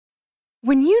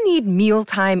When you need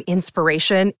mealtime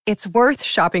inspiration, it's worth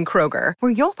shopping Kroger,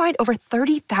 where you'll find over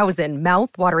 30,000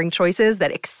 mouth-watering choices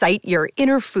that excite your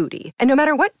inner foodie. And no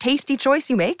matter what tasty choice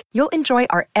you make, you'll enjoy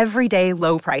our everyday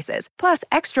low prices, plus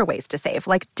extra ways to save,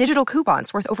 like digital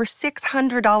coupons worth over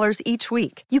 $600 each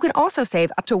week. You can also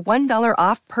save up to $1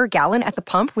 off per gallon at the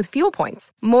pump with fuel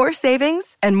points. More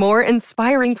savings and more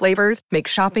inspiring flavors make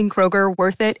shopping Kroger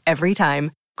worth it every time.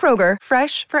 Kroger,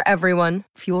 fresh for everyone.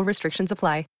 Fuel restrictions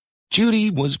apply.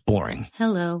 Judy was boring.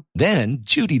 Hello. Then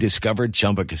Judy discovered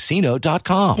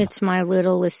ChumbaCasino.com. It's my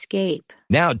little escape.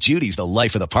 Now Judy's the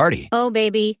life of the party. Oh,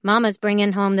 baby, mama's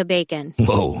bringing home the bacon.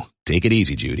 Whoa, take it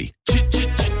easy, Judy.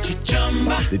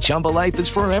 The Chumba life is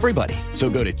for everybody. So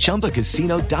go to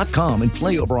ChumbaCasino.com and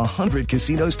play over 100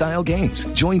 casino-style games.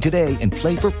 Join today and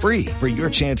play for free for your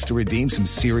chance to redeem some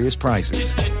serious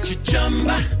prizes.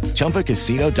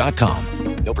 ChumbaCasino.com.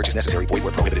 No purchase necessary. Void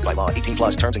where prohibited by law. 18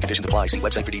 plus terms and conditions apply. See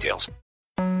website for details.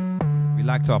 We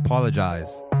like to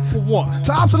apologize. For what?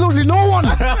 To absolutely no one.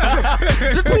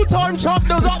 The two-time champ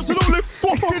does absolutely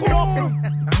fucking nothing.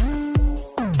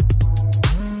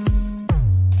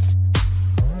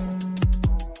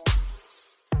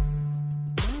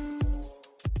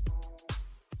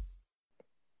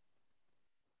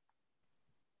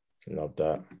 Love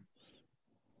that.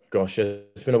 Gosh,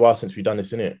 it's been a while since we've done this,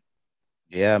 isn't it?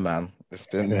 Yeah, man. It's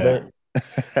been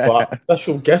But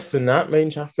special guests in that main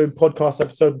Chafford podcast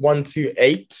episode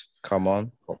 128. Come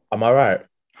on. Am I right?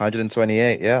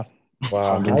 128, yeah.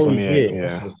 Wow, 128, yeah.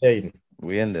 That's insane.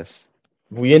 We in this.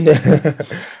 We in there.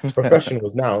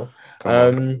 Professionals now.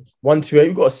 128,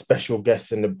 we've got a special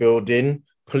guest in the building.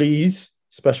 Please,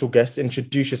 special guest,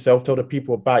 introduce yourself. Tell the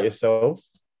people about yourself.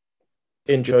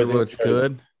 What's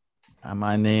good?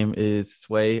 My name is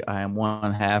Sway. I am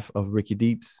one half of Ricky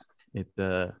Dietz. It's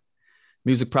a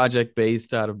music project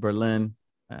based out of Berlin.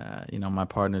 My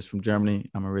partner's from Germany.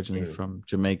 I'm originally from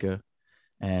Jamaica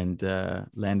and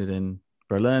landed in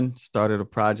Berlin, started a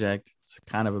project. It's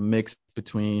kind of a mix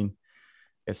between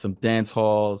some dance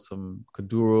hall, some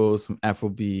kuduro, some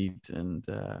Afrobeat, and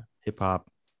hip hop,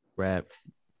 rap.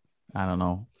 I don't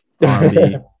know,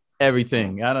 R&B.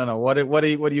 Everything. I don't know. What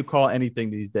do you call anything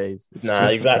these days? It's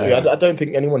exactly. I don't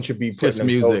think anyone should be putting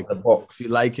music in a box. If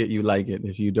you like it, you like it.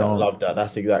 If you don't, I love that.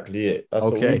 That's exactly it. That's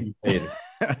okay. You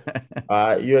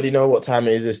already know what time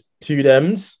it is. It's two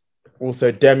Dems,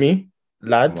 also Demi.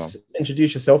 Lads,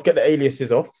 introduce yourself. Get the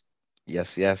aliases off.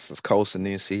 Yes. It's Cole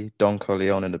Sanusi, Don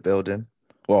Corleone in the building.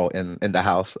 Well, in the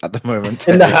house at the moment.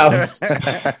 In the house.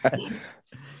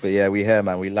 But yeah, we here,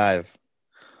 man. We live.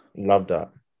 Love that.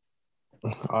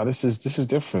 Oh, this is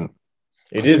different.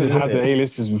 It is. We didn't have the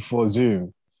aliases before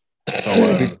Zoom,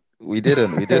 so we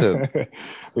didn't. we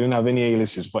didn't have any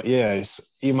aliases. But yeah, it's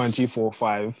Eman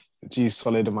G45. G is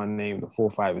solid in my name. The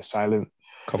 45 is silent.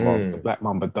 Come on, it's the Black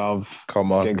Mamba Dove.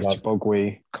 Come on, it's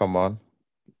Chibogwe. Come on,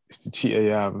 it's the Cheetah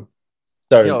Yam.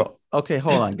 Yo, okay,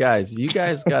 hold on, guys. You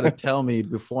guys got to tell me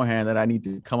beforehand that I need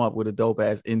to come up with a dope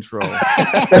ass intro,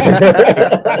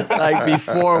 like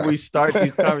before we start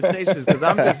these conversations, because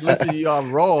I'm just listening to you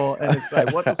on roll, and it's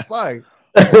like, what the fuck?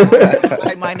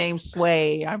 Like, my name's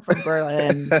Sway. I'm from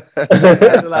Berlin.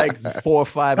 Like 4 or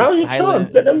 5. How you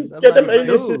chance? Get them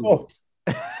aliases off.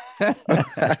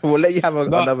 We'll let you have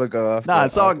another go after. Nah,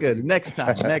 it's all good. Next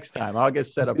time. I'll get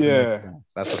set up for next time.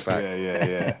 That's a fact.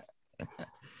 Yeah.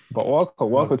 But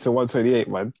welcome to 128,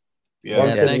 man. Yeah,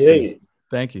 128.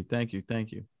 Thank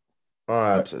you. All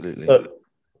right, absolutely.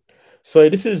 So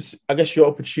this is, I guess, your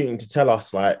opportunity to tell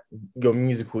us like your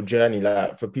musical journey.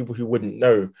 Like for people who wouldn't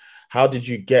know, how did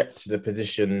you get to the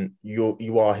position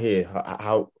you are here?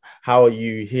 How are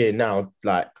you here now?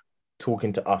 Like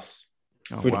talking to us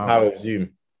through the power of Zoom.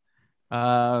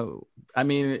 I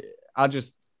mean, I'll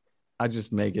just try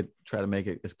to make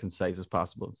it as concise as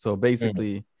possible. So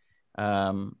basically,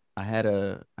 I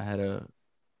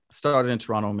started in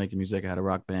Toronto making music. I had a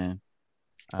rock band.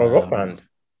 A rock band?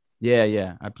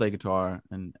 Yeah. I play guitar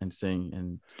and sing,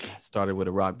 and started with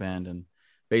a rock band, and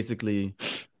basically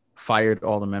fired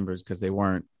all the members because they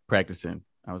weren't practicing.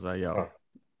 I was like, yo,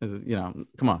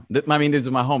 come on. I mean, these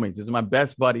are my homies. These are my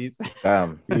best buddies.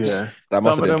 Yeah. That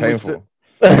must have been painful.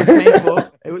 It was painful,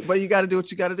 but you got to do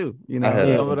what you got to do.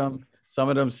 Some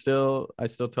of them I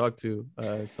still talk to.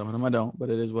 Some of them I don't, but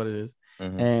it is what it is.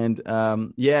 Mm-hmm.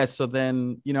 And so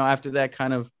then, after that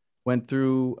kind of went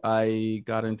through,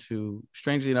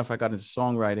 strangely enough, I got into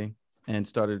songwriting and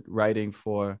started writing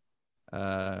for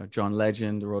John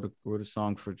Legend. Wrote a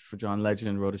song for John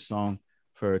Legend, wrote a song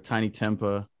for Tiny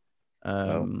Tempa,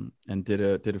 and did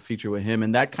a feature with him.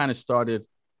 And that kind of started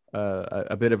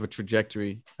a bit of a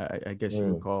trajectory, I guess you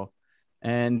would call.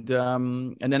 And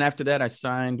then after that, I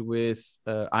signed with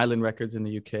Island Records in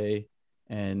the UK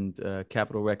and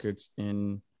Capitol Records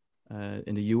in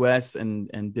the US,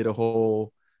 and did a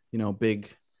whole, big $1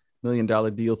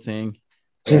 million deal thing.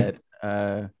 That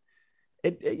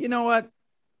you know what?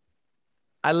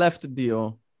 I left the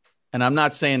deal, and I'm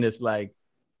not saying this like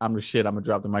I'm the shit, I'm gonna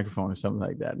drop the microphone or something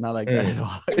like that. Not like that at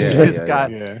all.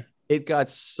 It got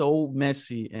so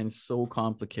messy and so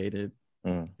complicated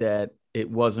that it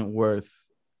wasn't worth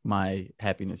my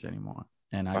happiness anymore.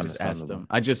 And I just asked them.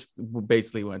 I just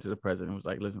basically went to the president and was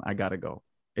like, listen, I gotta go.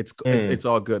 It's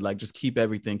all good. Like, just keep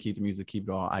everything, keep the music, keep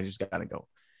it all. I just gotta go.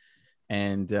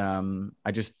 And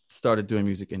I just started doing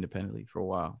music independently for a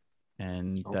while.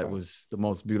 And that was the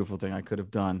most beautiful thing I could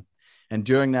have done. And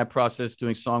during that process,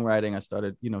 doing songwriting, I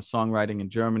started, songwriting in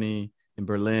Germany, in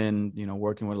Berlin,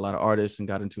 working with a lot of artists, and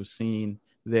got into a scene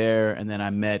there. And then I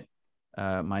met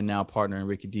my now partner in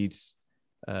Ricky Dietz,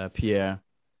 Pierre.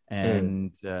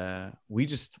 And we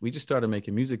just started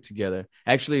making music together.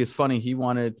 Actually, it's funny. He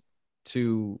wanted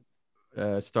to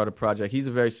start a project. He's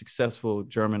a very successful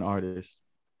German artist,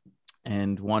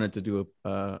 and wanted to do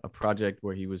a project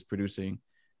where he was producing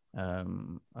a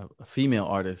female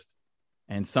artist.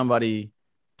 And somebody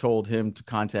told him to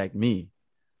contact me.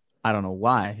 I don't know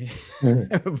why,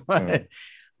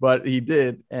 but he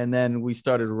did. And then we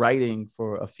started writing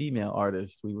for a female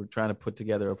artist. We were trying to put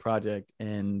together a project,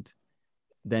 and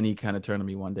then he kind of turned to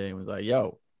me one day and was like,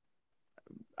 yo,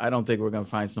 I don't think we're going to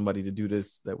find somebody to do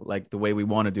this that like the way we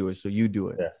want to do it. So you do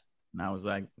it. Yeah. And I was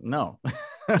like, no,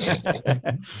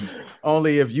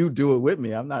 only if you do it with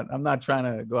me. I'm not trying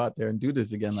to go out there and do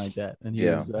this again like that. And he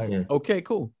was like, okay,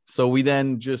 cool. So we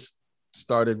then just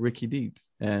started Ricky Dietz,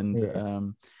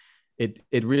 and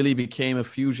it really became a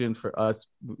fusion for us,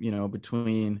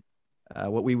 between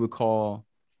what we would call,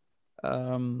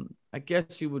 I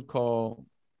guess you would call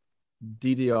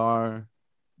DDR,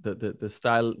 the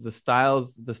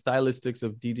stylistics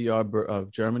of DDR of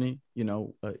Germany,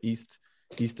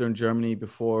 Eastern Germany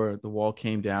before the wall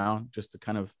came down, just to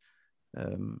kind of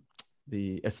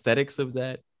the aesthetics of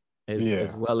that,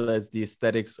 as well as the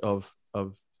aesthetics of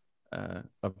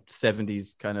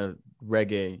 70s kind of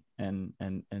reggae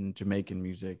and Jamaican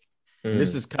music. And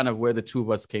this is kind of where the two of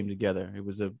us came together. It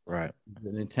was the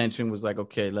intention was like,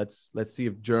 okay, let's see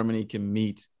if Germany can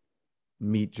meet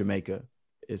Jamaica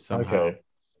is somehow.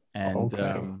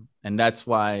 And that's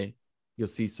why you'll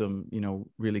see some,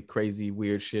 really crazy,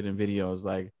 weird shit in videos,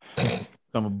 like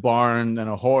some barn and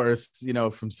a horse,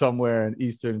 from somewhere in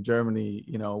Eastern Germany,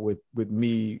 with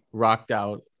me rocked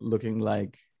out looking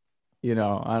like, I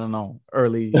don't know,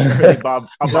 early Bob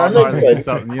Marley or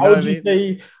something. How would you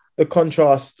say the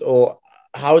contrast, or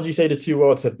how would you say the two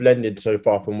worlds have blended so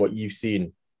far from what you've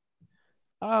seen?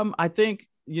 I think,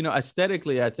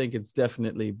 aesthetically, I think it's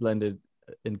definitely blended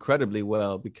incredibly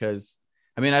well, because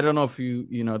I don't know if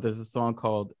there's a song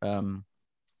called a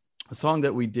song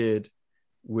that we did,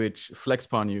 which Flex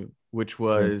Upon You, which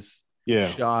was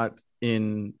shot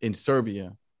in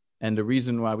Serbia. And the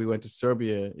reason why we went to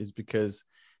Serbia is because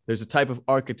there's a type of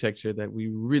architecture that we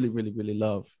really, really, really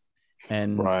love.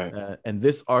 And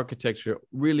this architecture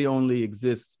really only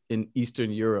exists in Eastern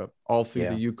Europe, all through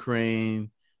the Ukraine,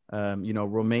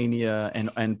 Romania,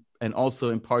 and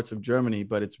also in parts of Germany,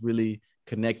 but it's really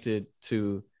connected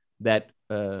to that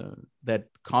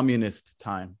communist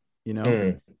time,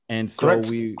 And so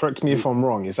correct me if I'm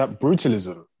wrong. Is that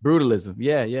brutalism? Brutalism,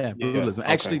 yeah, brutalism.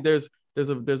 Okay. Actually, there's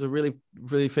a really,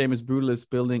 really famous brutalist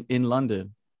building in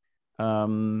London.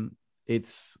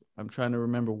 I'm trying to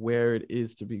remember where it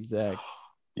is, to be exact.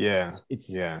 I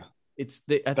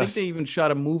think they even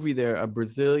shot a movie there,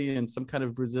 some kind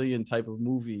of Brazilian type of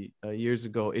movie years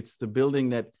ago. It's the building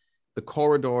that the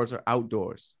corridors are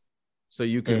outdoors. So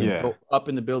you can go up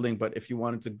in the building, but if you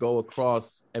wanted to go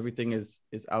across, everything is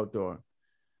outdoor.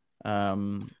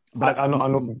 But I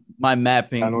know my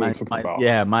mapping, I know what you're talking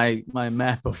about. My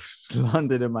map of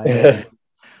London in my head.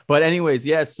 But anyways,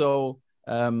 so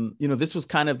this was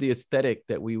kind of the aesthetic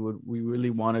that we really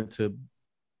wanted to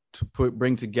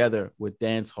bring together with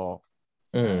dance hall.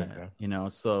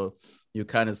 So you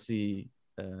kind of see,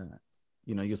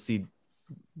 you'll see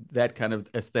that kind of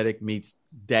aesthetic meets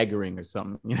daggering or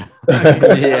something. Kind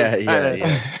of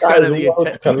the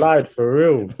intention, collide for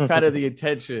real. Kind of the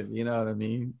intention, you know what I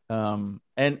mean?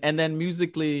 And then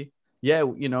musically,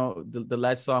 the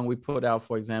last song we put out,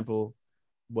 for example,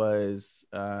 was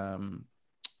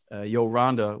Yo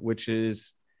Ronda, which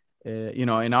is in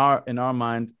our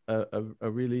mind a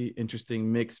really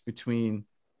interesting mix between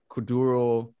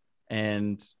Kuduro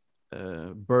and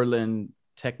Berlin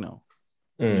techno.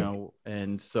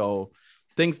 And so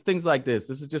things like this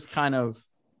is just kind of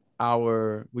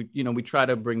we try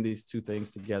to bring these two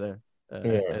things together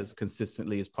as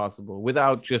consistently as possible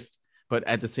without just, but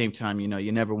at the same time,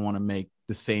 you never want to make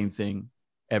the same thing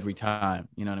every time.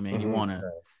 You know what I mean? You want to.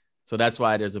 So that's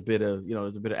why there's a bit of,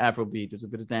 there's a bit of Afrobeat, there's a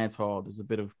bit of dancehall, there's a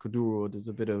bit of kuduro, there's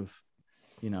a bit of,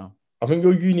 I think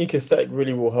your unique aesthetic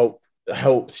really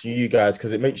helps you guys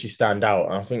because it makes you stand out.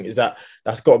 And I think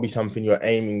that's got to be something you're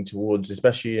aiming towards,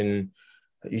 especially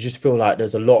you just feel like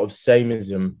there's a lot of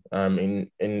samenism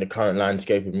in the current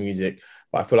landscape of music.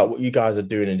 But I feel like what you guys are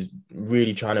doing is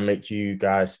really trying to make you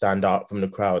guys stand out from the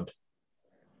crowd.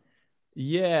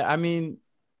 Yeah, I mean,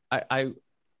 I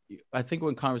think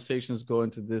when conversations go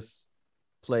into this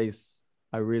place,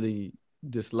 I really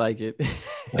dislike it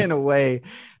in a way.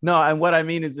 No, and what I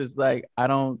mean is just like I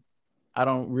don't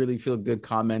really feel good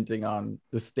commenting on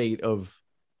the state of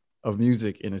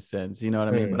music in a sense, you know what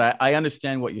I mean? But I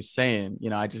understand what you're saying.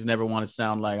 I just never want to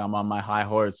sound like I'm on my high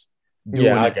horse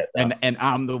doing I it, get that. and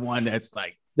I'm the one that's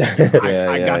like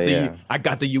I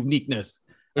got the uniqueness.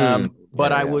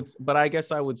 But I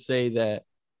guess I would say that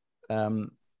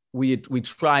we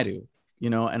try to,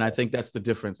 and I think that's the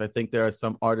difference. I think there are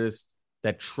some artists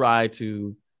that try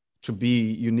to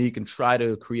be unique and try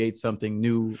to create something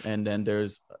new, and then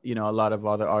there's a lot of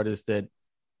other artists that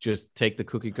just take the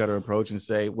cookie cutter approach and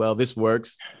say, well, this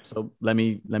works, so let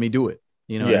me do it.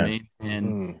 You know what I mean?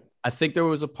 And I think there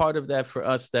was a part of that for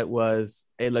us that was,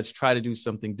 hey, let's try to do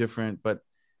something different. But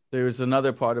there's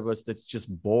another part of us that's just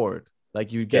bored.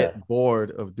 Like you get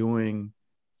bored of doing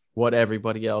what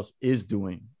everybody else is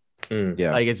doing.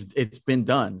 Like it's been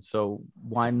done. So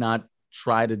why not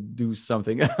try to do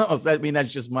something else? I mean,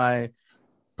 that's just my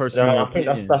personal opinion.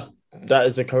 I think that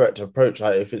is the correct approach.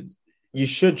 Like you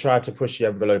should try to push the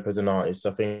envelope as an artist.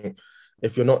 I think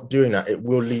if you're not doing that, it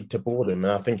will lead to boredom.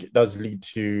 And I think it does lead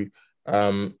to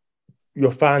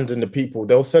your fans and the people,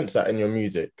 they'll sense that in your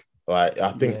music. Like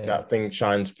I think that thing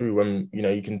shines through when,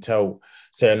 you can tell,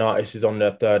 say an artist is on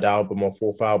their third album or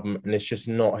fourth album and it's just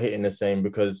not hitting the same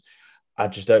because I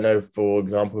just don't know, for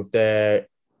example,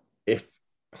 if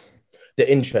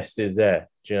the interest is there,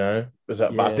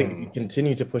 But I think you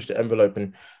continue to push the envelope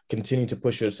and continue to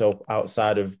push yourself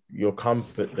outside of your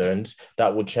comfort zones,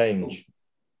 that will change.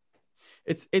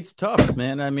 It's tough,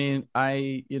 man. I mean,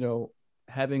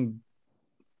 having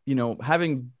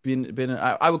been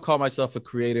I would call myself a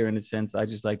creator in a sense. I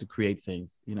just like to create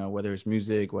things, whether it's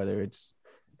music, whether it's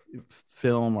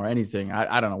film or anything.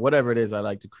 I don't know, whatever it is, I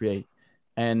like to create.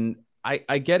 And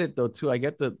I get it though too. I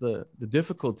get the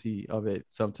difficulty of it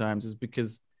sometimes is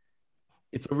because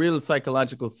it's a real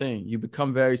psychological thing. You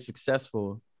become very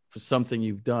successful for something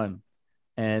you've done.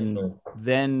 And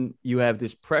then you have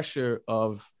this pressure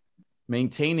of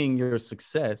maintaining your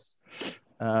success,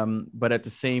 but at the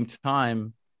same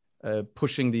time,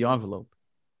 pushing the envelope,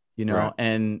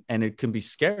 and it can be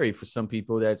scary for some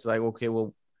people. That's like, okay,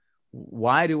 well,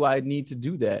 why do I need to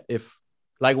do that? If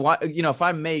my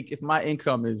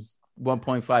income is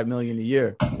 1.5 million a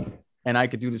year and I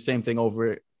could do the same thing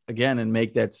over again and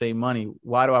make that same money,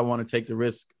 why do I want to take the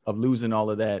risk of losing all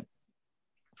of that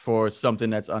for something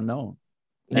that's unknown?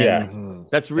 And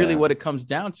that's really what it comes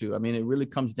down to. I mean, it really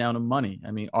comes down to money.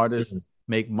 I mean, artists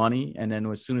make money, and then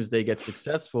as soon as they get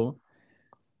successful,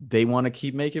 they want to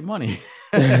keep making money.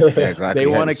 They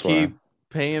want to keep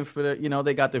paying for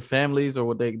they got their families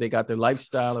or they got their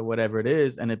lifestyle or whatever it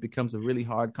is, and it becomes a really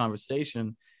hard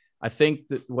conversation. I think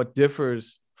that what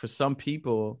differs for some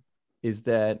people is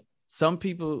that some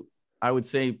people, I would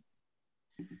say,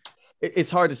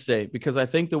 it's hard to say, because I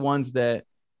think the ones that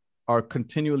are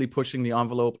continually pushing the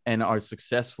envelope and are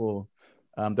successful,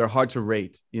 they're hard to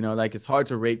rate. Like it's hard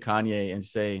to rate Kanye and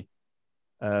say,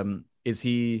 has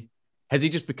he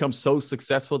just become so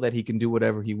successful that he can do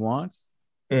whatever he wants?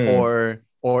 Or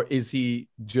is he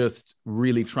just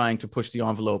really trying to push the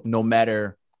envelope no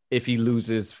matter if he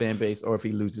loses fan base or if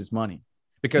he loses money?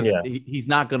 Because he's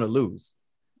not going to lose,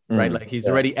 right? Like he's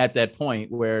already at that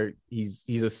point where he's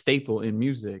a staple in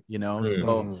music,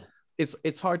 So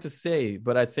it's hard to say,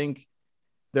 but I think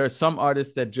there are some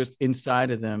artists that just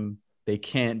inside of them, they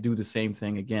can't do the same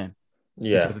thing again.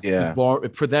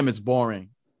 For them, it's boring,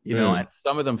 and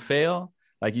some of them fail.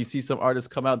 Like you see some artists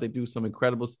come out, they do some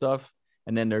incredible stuff,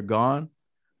 and then they're gone.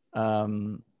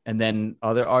 And then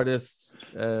other artists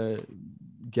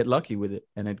get lucky with it,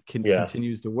 and it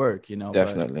continues to work,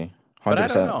 Definitely. 100%. But I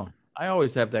don't know. I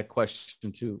always have that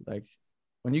question too. Like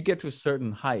when you get to a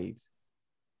certain height,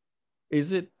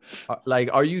 is it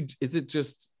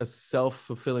just a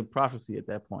self-fulfilling prophecy at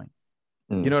that point?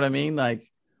 You know what I mean? Like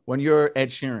when you're Ed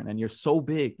Sheeran and you're so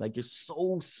big, like you're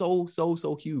so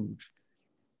huge,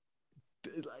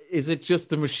 is it just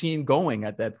the machine going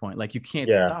at that point? Like you can't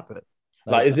stop it.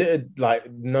 Like is it like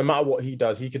no matter what he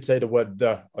does, he could say the word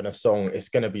 "the" on a song, it's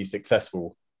gonna be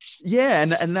successful.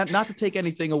 Yeah, and not to take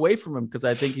anything away from him, because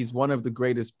I think he's one of the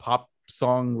greatest pop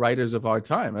songwriters of our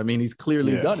time. I mean, he's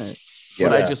clearly done it.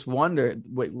 But I just wonder,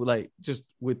 like, just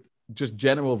with just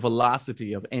general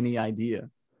velocity of any idea,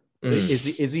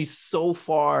 is he so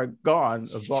far gone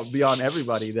beyond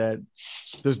everybody that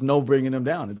there's no bringing him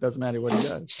down? It doesn't matter what he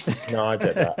does. No, I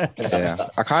get that. Yeah,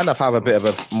 I kind of have a bit of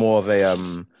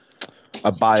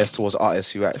a bias towards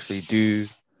artists who actually do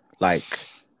like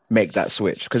make that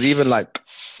switch, because even like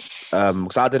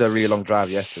because I did a really long drive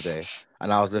yesterday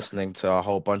and I was listening to a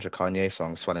whole bunch of Kanye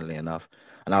songs, funnily enough,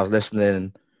 and I was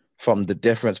listening from the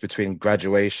difference between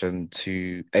Graduation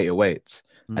to 808s,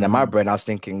 and in my brain I was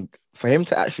thinking, for him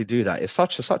to actually do that is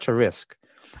such a risk.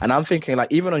 And I'm thinking,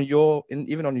 like, even on your career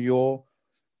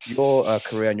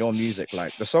and your music,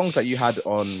 like the songs that you had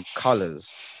on Colors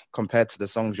compared to the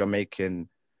songs you're making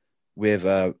with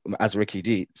as Ricky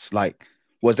Deeds, like,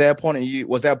 was there a part of you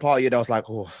that was like,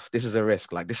 oh, this is a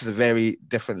risk, like this is a very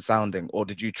different sounding, or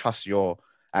did you trust your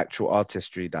actual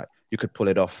artistry that you could pull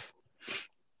it off?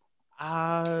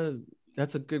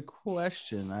 That's a good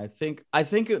question. I think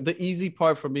the easy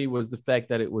part for me was the fact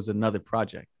that it was another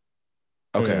project.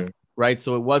 Okay. Right.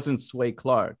 So it wasn't Sway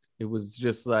Clark. It was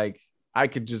just like, I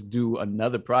could just do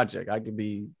another project. I could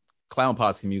be Clown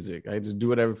Posse music. I just do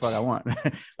whatever the fuck I want.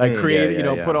 Like create,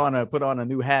 put on a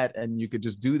new hat and you could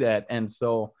just do that. And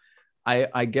so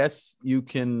I guess you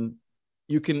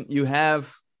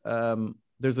have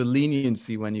there's a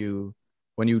leniency when you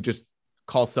just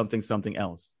call something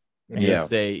else. And you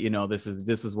say, this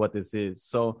is what this is.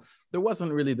 So there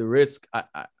wasn't really the risk.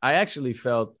 I actually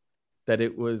felt that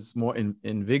it was more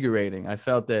invigorating. I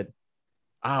felt that,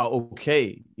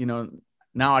 okay,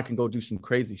 now I can go do some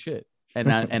crazy shit.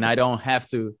 And I don't have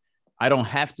to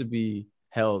be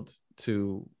held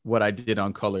to what I did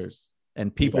on Colors.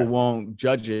 And people won't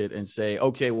judge it and say,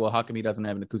 okay, well, how come he doesn't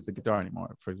have an acoustic guitar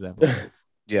anymore, for example?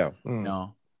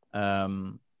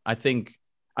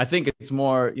 I think it's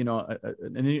more,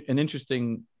 an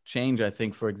interesting change, I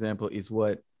think, for example, is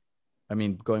going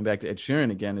back to Ed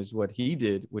Sheeran again, is what he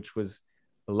did, which was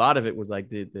a lot of it was like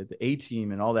the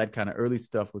A-Team and all that kind of early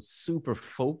stuff was super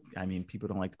folk. I mean, people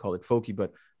don't like to call it folky,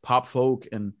 but pop folk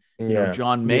and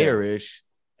John Mayer-ish.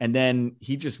 And then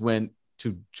he just went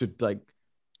to like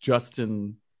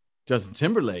Justin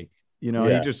Timberlake. He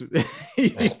just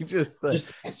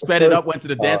sped it up, went to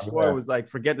the dance floor, was like,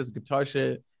 forget this guitar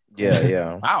shit.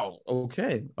 Yeah. Wow.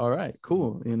 Okay. All right.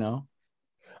 Cool.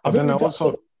 I think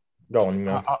also go on.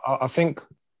 I think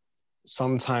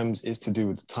sometimes it's to do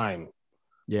with time.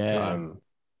 Yeah.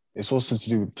 It's also to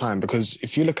do with time, because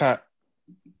if you look at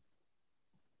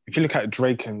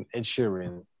Drake and Ed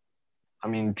Sheeran, I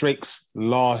mean, Drake's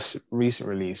recent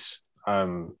release,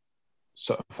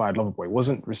 Certified Lover Boy,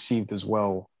 wasn't received as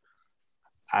well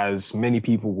as many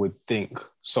people would think.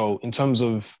 So in terms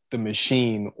of the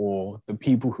machine or the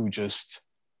people who just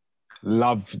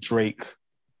love Drake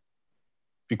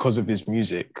because of his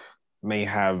music may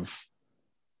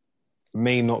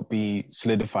not be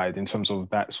solidified in terms of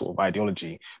that sort of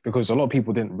ideology, because a lot of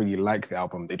people didn't really like the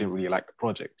album. They didn't really like the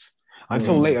project.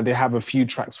 Until later, they have a few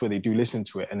tracks where they do listen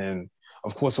to it. And then,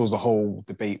 of course, there was a whole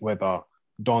debate whether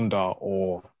Donda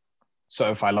or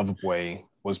Certified Lover Boy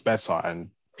was better. And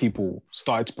people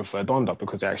started to prefer Donda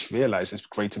because they actually realized it's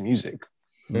greater music.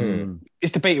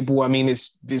 It's debatable. I mean,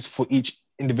 it's for each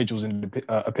individual's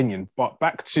opinion. But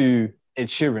back to Ed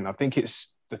Sheeran, I think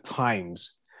it's the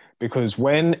times. Because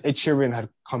when Ed Sheeran had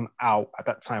come out at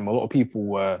that time, a lot of people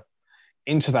were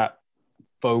into that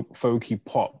folky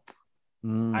pop.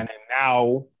 And then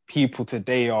now people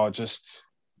today are just,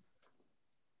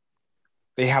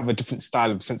 they have a different style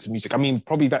of sense of music. I mean,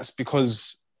 probably that's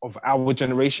because of our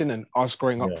generation and us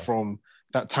growing up from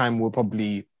that time. We're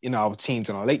probably in our teens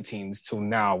and our late teens till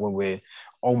now when we're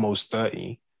almost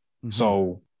 30.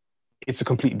 So it's a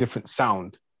completely different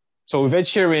sound. So with Ed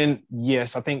Sheeran,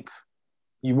 yes, I think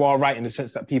you are right in the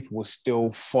sense that people will still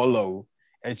follow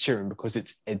Ed Sheeran because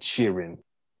it's Ed Sheeran.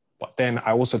 But then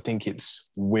I also think it's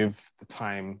with the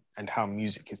time and how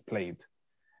music is played.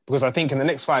 Because I think in the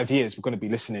next 5 years, we're going to be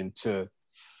listening to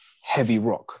heavy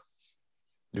rock.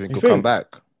 You think he'll come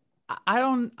back?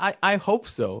 I hope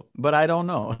so, but I don't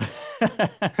know.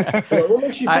 What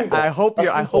makes you think I hope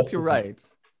you're right.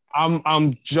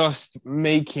 I'm just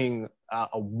making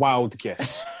a wild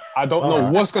guess. I don't know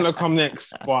what's going to come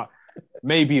next, but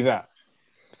maybe that.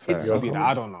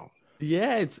 I don't know.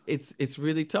 Yeah, it's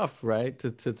really tough, right?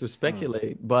 To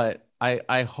speculate, but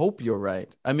I hope you're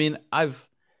right. I mean,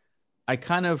 I I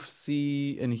kind of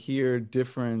see and hear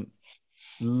different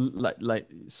like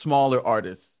smaller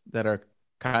artists that are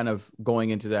kind of going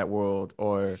into that world,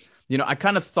 or I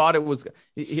kind of thought it was.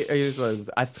 Here's what it was.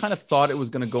 I kind of thought it was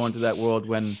going to go into that world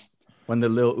when the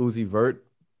Lil Uzi Vert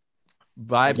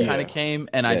vibe kind of came,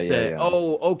 and I said,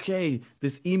 "Oh, okay,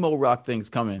 this emo rock thing's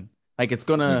coming. Like it's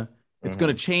gonna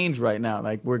change right now.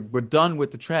 Like we're done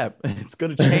with the trap. It's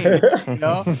gonna change,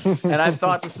 And I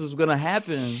thought this was gonna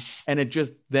happen, and it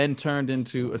just then turned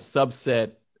into a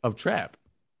subset of trap.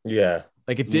 Yeah.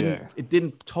 Like it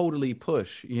didn't totally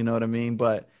push, you know what I mean?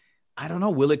 But I don't know,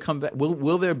 will it come back?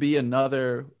 Will there be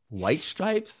another White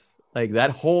Stripes? Like that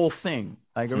whole thing.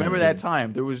 Like remember that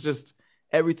time? There was just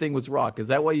everything was rock. Is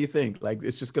that what you think? Like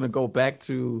it's just gonna go back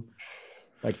to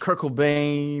like Kurt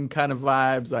Cobain kind of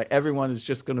vibes? Like everyone is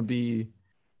just gonna be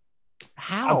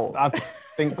how? I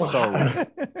think so.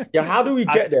 Yeah, how do we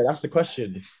get there? That's the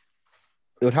question.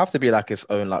 It would have to be like its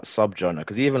own like subgenre,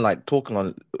 because even like talking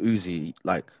on Uzi,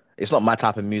 like it's not my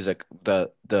type of music,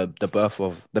 the birth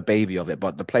of the baby of it,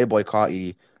 but the Playboi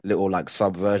Carti little like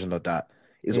subversion of that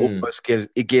is almost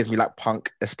gives me like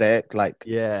punk aesthetic. Like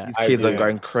these kids are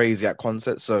going crazy at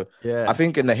concerts. So I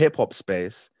think in the hip hop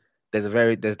space, there's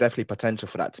definitely potential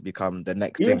for that to become the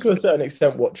next even thing. To a certain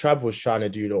extent, what Trav was trying to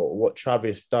do, or what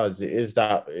Travis does, it is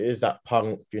that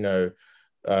punk, no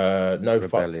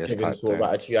fucks given sort of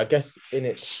attitude. I guess in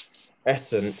its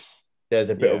essence, there's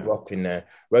a bit of rock in there.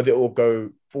 Whether it will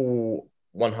go full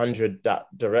 100 that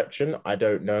direction, I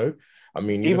don't know. I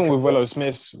mean, even with Willow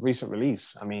Smith's recent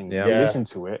release, I mean, you listen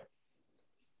to it,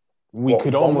 we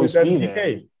could almost be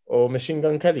there. Or Machine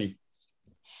Gun Kelly.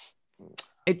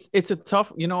 It's a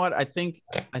tough. You know what? I think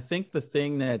the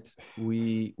thing that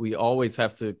we always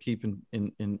have to keep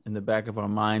in the back of our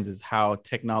minds is how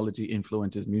technology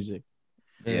influences music.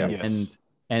 Yeah. Yes.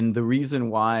 And the reason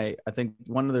why I think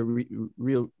one of the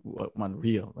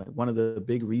one of the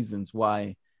big reasons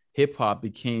why hip hop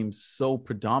became so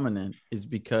predominant is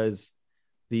because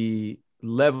the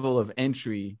level of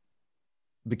entry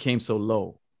became so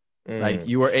low. Like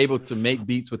you were able to make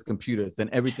beats with computers, then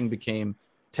everything became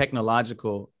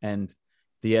technological, and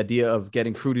the idea of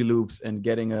getting Fruity Loops and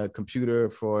getting a computer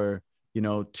for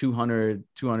 200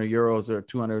 euros or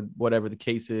 200 whatever the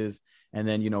case is, and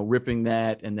then ripping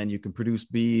that, and then you can produce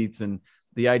beats, and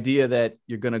the idea that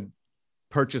you're going to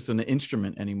purchase an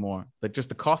instrument anymore, like just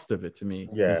the cost of it to me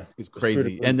is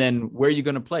crazy. And then where are you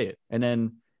going to play it? And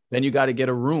then you got to get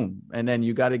a room, and then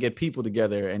you got to get people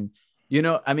together, and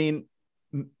I mean,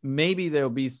 maybe there'll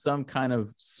be some kind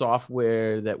of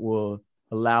software that will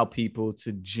allow people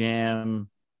to jam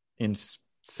in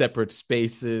separate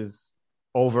spaces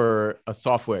over a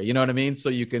software, you know what I mean? So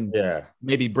you can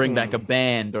maybe bring back a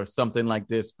band or something like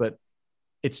this, but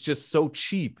it's just so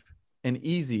cheap and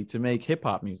easy to make hip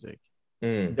hop music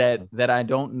that I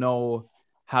don't know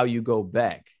how you go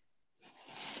back.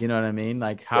 You know what I mean?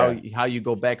 Like how you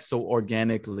go back so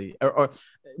organically,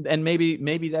 and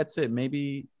maybe that's it.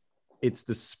 Maybe it's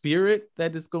the spirit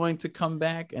that is going to come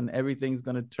back, and everything's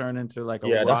going to turn into like a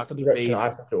rock. That's the direction I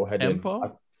think it will head tempo.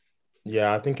 in.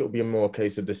 I think it will be more a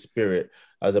case of the spirit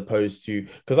as opposed to,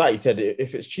 because like you said,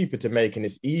 if it's cheaper to make and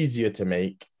it's easier to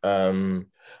make,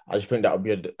 I just think that would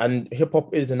be and hip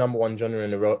hop is the number one genre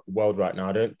in the world right now.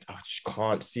 I just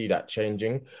can't see that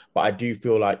changing, but I do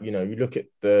feel like, you look at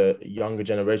the younger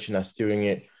generation that's doing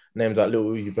it, names like Lil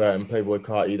Uzi Vert and Playboi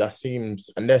Carti,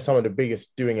 and they're some of the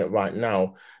biggest doing it right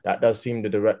now. That does seem the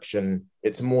direction.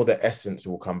 It's more the essence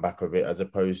will come back of it as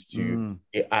opposed to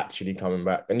it actually coming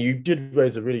back. And you did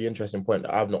raise a really interesting point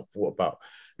that I've not thought about,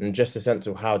 and just a sense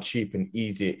of how cheap and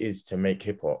easy it is to make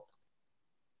hip hop.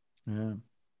 Yeah,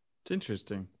 it's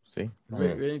interesting. See,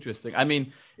 very, very interesting. I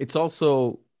mean, it's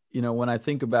also, when I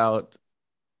think about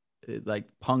like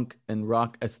punk and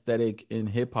rock aesthetic in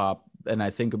hip hop, and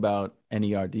I think about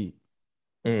NERD,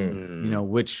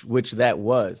 which that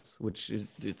was, which is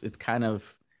it kind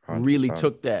of 100%. Really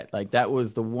took that. Like that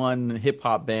was the one hip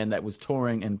hop band that was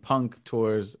touring in punk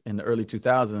tours in the early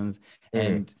 2000s,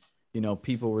 and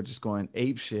people were just going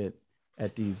ape shit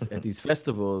at these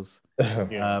festivals.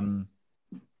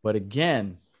 But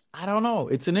again, I don't know.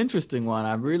 It's an interesting one.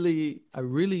 I really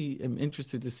am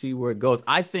interested to see where it goes.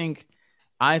 I think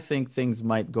things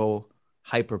might go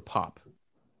hyper pop.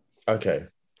 Okay.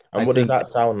 And what does that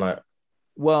sound like?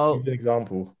 Well, give an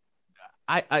example.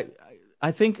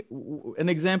 I think an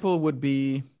example would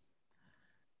be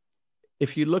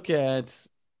if you look at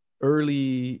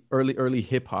early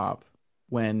hip hop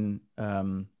when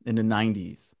in the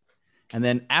 90s, and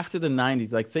then after the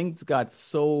 90s, like things got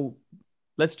so,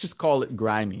 let's just call it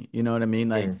grimy. You know what I mean?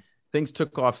 Like things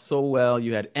took off so well.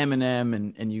 You had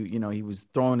Eminem and you know, he was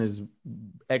throwing his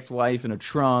ex-wife in a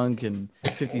trunk, and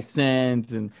 50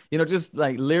 Cent, and, you know, just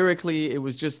like lyrically, it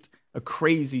was just a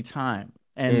crazy time.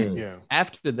 And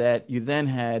after that, you then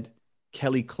had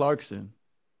Kelly Clarkson.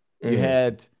 You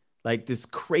had like this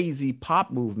crazy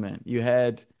pop movement. You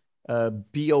had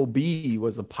B.O.B.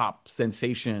 was a pop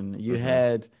sensation. You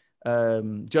had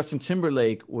Justin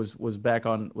Timberlake was back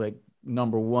on like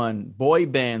number one. Boy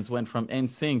bands went from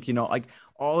NSYNC, you know, like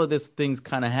all of these things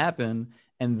kind of happened.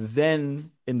 And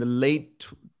then in the late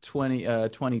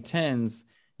 2010s,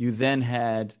 you then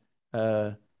had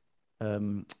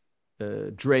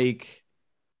Drake,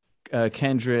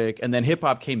 Kendrick, and then hip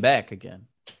hop came back again.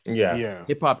 Yeah.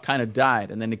 Hip hop kind of died,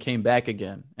 and then it came back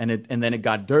again, and then it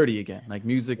got dirty again. Like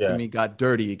music to me got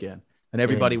dirty again, and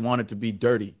everybody wanted to be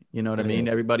dirty. You know what I mean?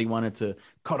 Everybody wanted to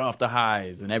cut off the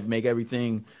highs and make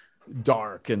everything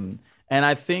dark, and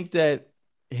I think that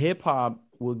hip hop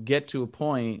will get to a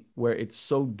point where it's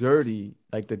so dirty,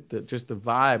 like the just the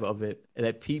vibe of it,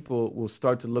 that people will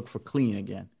start to look for clean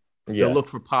again. They'll look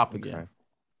for pop again.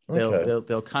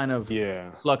 They'll kind of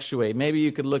fluctuate. Maybe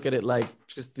you could look at it like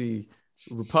just the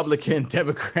Republican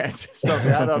Democrats or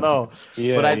something. I don't know.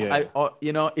 But I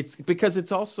you know, it's because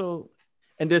it's also,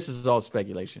 and this is all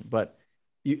speculation, but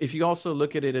if you also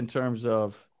look at it in terms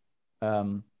of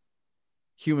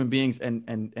human beings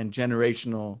and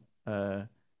generational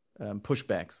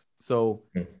pushbacks. So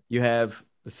you have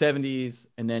the 70s,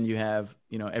 and then you have,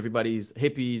 you know, everybody's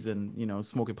hippies and, you know,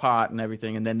 smoking pot and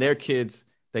everything. And then their kids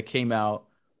that came out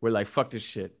were like, fuck this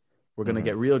shit. We're going to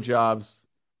get real jobs.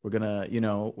 We're going to, you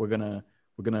know, we're going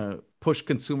to push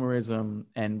consumerism,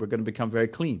 and we're going to become very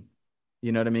clean.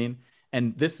 You know what I mean?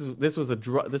 And this was a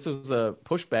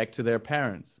pushback to their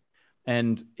parents.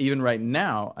 And even right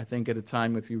now, I think at a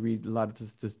time, if you read a lot of the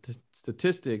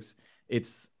statistics,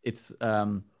 it's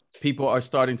people are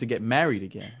starting to get married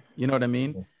again. You know what I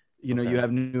mean? You know, you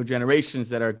have new generations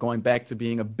that are going back to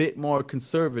being a bit more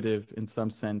conservative in some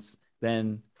sense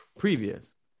than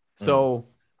previous. So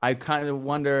I kind of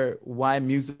wonder why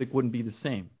music wouldn't be the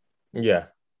same. Yeah,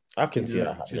 I can see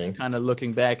that happening. Just kind of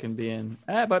looking back and being,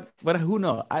 but who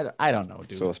knows? I don't know,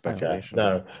 dude. Sort of speculation.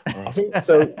 No, I think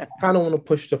so. I kind of want to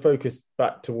push the focus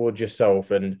back towards yourself.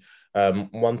 And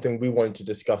one thing we wanted to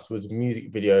discuss was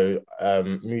music video,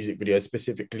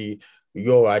 specifically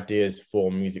your ideas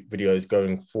for music videos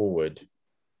going forward.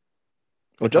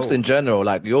 Or just in general,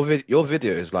 like your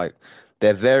videos, like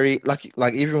they're very like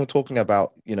even when talking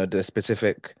about, you know, the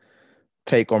specific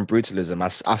take on brutalism,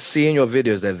 I see in your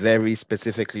videos they're very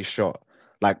specifically shot.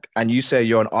 Like, and you say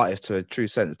you're an artist to a true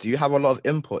sense. Do you have a lot of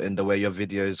input in the way your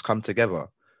videos come together?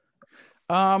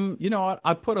 You know,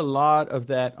 I put a lot of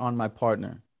that on my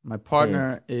partner. My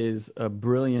partner is a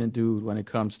brilliant dude when it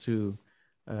comes to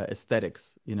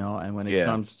aesthetics, you know, and when it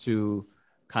comes to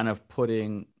kind of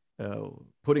putting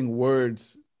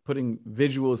visuals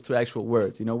to actual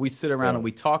words. You know, we sit around and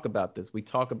we talk about this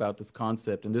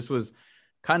concept, and this was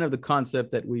kind of the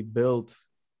concept that we built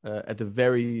at the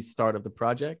very start of the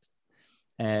project.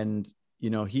 And, you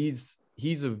know, he's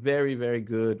a very, very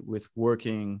good with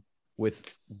working with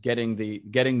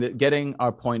getting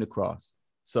our point across.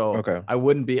 So I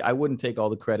wouldn't take all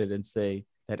the credit and say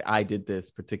that I did this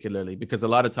particularly, because a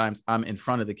lot of times I'm in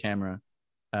front of the camera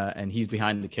and he's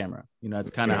behind the camera. You know,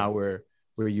 it's kind of how we're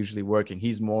usually working.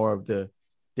 He's more of the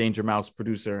Danger Mouse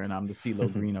producer, and I'm the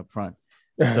CeeLo Green up front.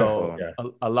 So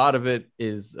a lot of it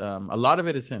is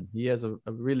him. He has a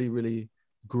really, really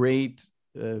great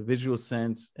visual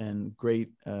sense and great.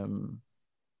 I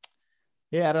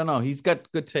don't know. He's got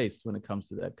good taste when it comes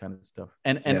to that kind of stuff.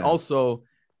 And also,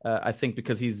 I think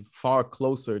because he's far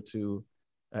closer to,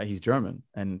 he's German,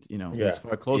 and, you know, he's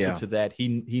far closer to that.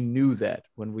 He knew that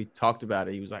when we talked about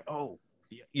it, he was like, oh,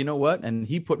 you know what? And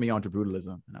he put me onto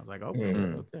brutalism, and I was like, oh,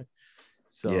 okay.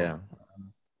 So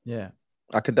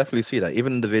I could definitely see that.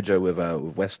 Even in the video with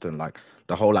Western, like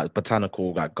the whole like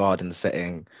botanical like garden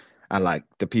setting, and like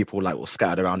the people like were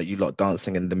scattered around it, you lot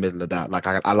dancing in the middle of that. Like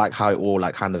I like how it all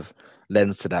like kind of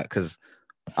lends to that, because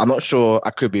I'm not sure,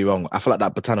 I could be wrong. I feel like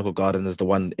that botanical garden is the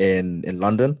one in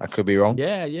London. I could be wrong.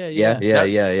 Yeah.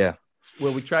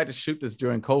 Well, we tried to shoot this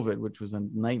during COVID, which was a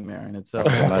nightmare in itself.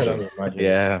 And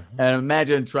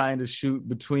imagine trying to shoot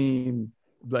between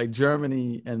like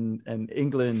Germany and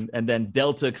England, and then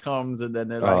Delta comes, and then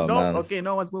they're like,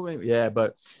 no one's moving. Yeah,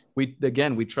 but we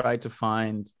tried to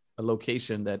find a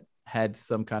location that had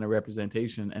some kind of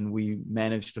representation, and we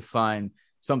managed to find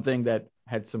something that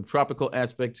had some tropical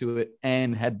aspect to it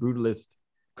and had brutalist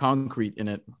concrete in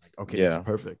it. It's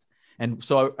perfect. And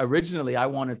so originally I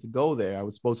wanted to go there. I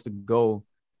was supposed to go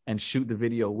and shoot the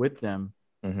video with them,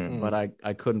 but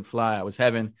I couldn't fly. I was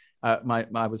having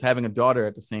I was having a daughter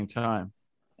at the same time,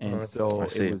 and so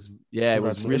it was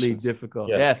really difficult.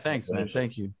 Yeah, thanks, man.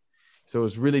 Thank you. So it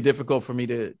was really difficult for me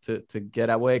to get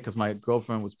away because my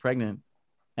girlfriend was pregnant,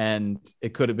 and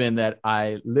it could have been that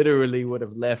I literally would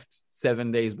have left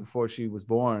 7 days before she was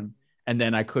born, and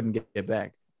then I couldn't get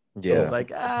back. Yeah,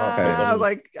 so I was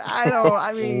like, I don't.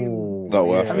 I mean, not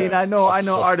worth I mean, I know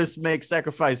artists make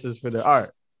sacrifices for the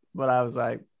art, but I was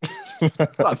like,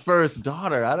 my first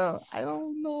daughter. I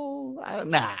don't know.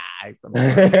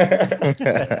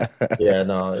 Yeah,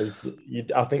 no,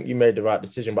 I think you made the right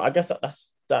decision, but I guess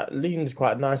that leans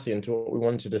quite nicely into what we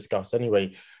wanted to discuss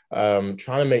anyway. Trying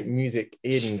to make music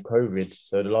in COVID.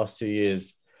 So the last 2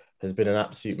 years has been an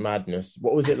absolute madness.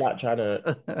 What was it like trying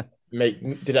to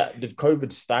did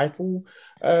COVID stifle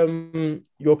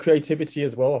your creativity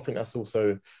as well? I think that's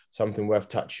also something worth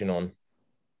touching on.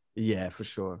 Yeah, for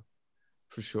sure.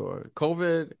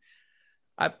 COVID,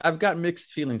 I've got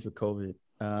mixed feelings with COVID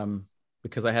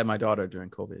because I had my daughter during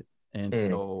COVID. And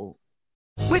so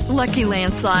with Lucky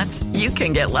Land Slots, you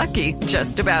can get lucky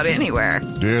just about anywhere.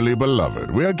 Dearly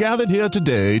beloved, we are gathered here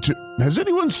today to... Has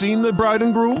anyone seen the bride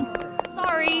and groom?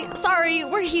 Sorry,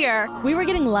 we're here. We were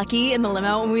getting lucky in the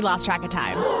limo and we lost track of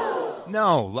time.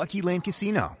 No, Lucky Land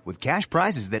Casino, with cash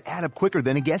prizes that add up quicker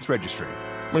than a guest registry.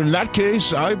 In that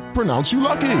case, I pronounce you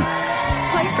lucky.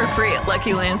 Play for free at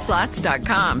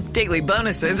LuckyLandSlots.com. Daily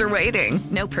bonuses are waiting.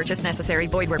 No purchase necessary.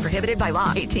 Void where prohibited by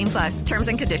law. 18+. Terms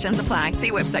and conditions apply.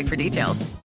 See website for details.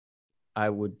 I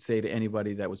would say to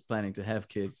anybody that was planning to have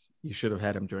kids, you should have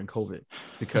had them during COVID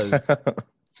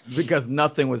because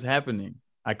nothing was happening.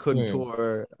 I couldn't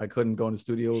tour. I couldn't go in the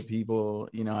studio with people,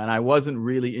 and I wasn't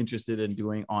really interested in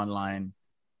doing online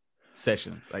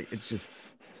sessions. Like, it's just,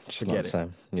 forget it.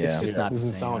 Yeah. It's just not the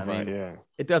doesn't same. sound right. Yeah.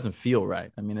 It doesn't feel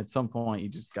right. I mean, at some point you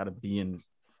just got to be in,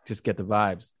 just get the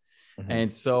vibes.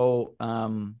 And so,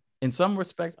 in some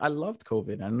respects, I loved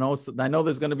COVID. I know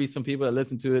there's going to be some people that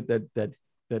listen to it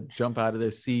that jump out of their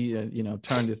seat and,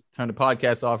 turn the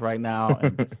podcast off right now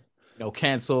and,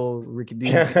 cancel Ricky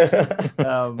D.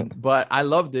 But I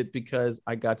loved it because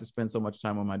I got to spend so much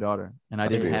time with my daughter, and I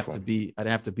didn't have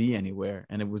to be anywhere.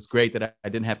 And it was great that I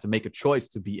didn't have to make a choice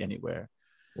to be anywhere.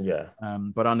 Yeah.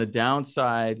 But on the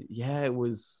downside,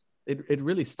 it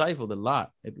really stifled a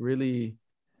lot. It really,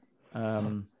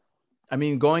 going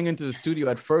into the studio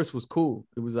at first was cool.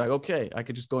 It was like, okay, I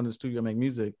could just go into the studio and make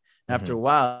music. After a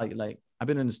while, I've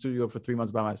been in the studio for 3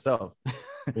 months by myself.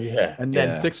 And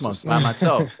then 6 months by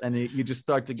myself. And you just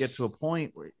start to get to a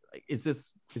point where, like, is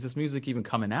this music even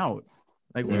coming out?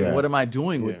 Like, what am I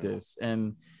doing with this?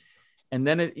 And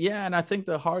then and I think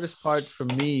the hardest part for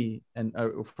me and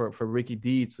for Ricky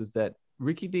Deeds was that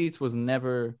Ricky Deeds was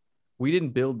never, we didn't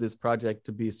build this project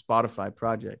to be a Spotify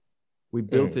project. We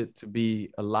built it to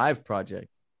be a live project.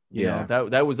 You know,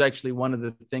 that was actually one of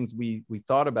the things we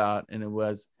thought about. And it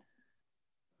was,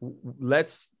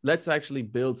 let's actually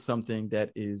build something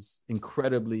that is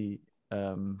incredibly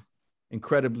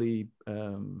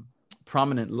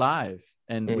prominent live.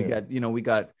 And we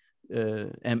got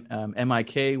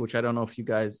MIK, which I don't know if you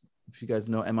guys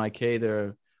know MIK. They're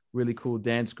a really cool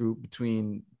dance group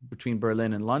between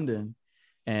Berlin and London,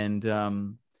 and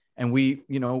we,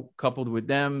 coupled with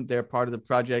them, they're part of the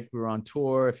project. We were on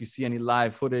tour. If you see any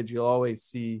live footage, you'll always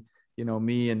see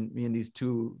me and these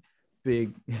two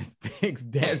big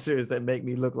dancers that make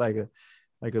me look like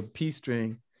a pea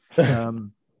string.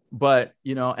 But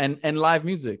and live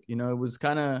music, it was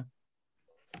kind of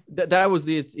that was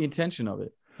the intention of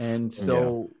it. And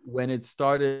so when it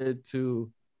started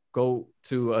to go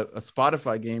to a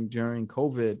Spotify game during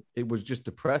COVID, it was just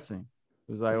depressing.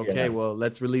 It was like, okay, well,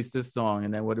 let's release this song.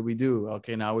 And then what do we do?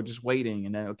 Okay, now we're just waiting.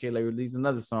 And then, okay, let's release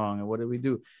another song. And what do we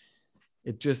do?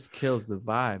 It just kills the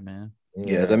vibe, man.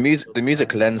 Yeah, the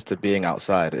music lends to being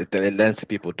outside. It lends to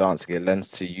people dancing. It lends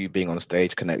to you being on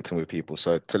stage, connecting with people.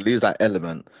 So to lose that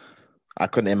element, I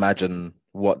couldn't imagine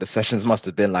what the sessions must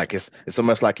have been like. It's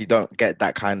almost like you don't get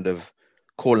that kind of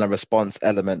call and response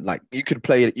element. Like, you could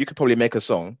play it, you could probably make a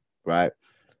song, right,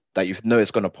 that you know it's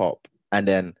gonna pop, and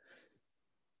then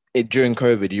during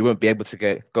COVID you won't be able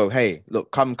to go, hey,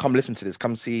 look, come listen to this,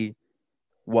 come see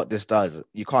what this does.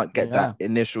 You can't get that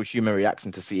initial human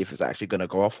reaction to see if it's actually going to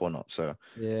go off or not. So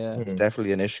it's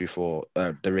definitely an issue for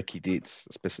the Ricky Deeds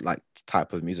specific, like,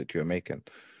 type of music you're making.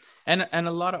 And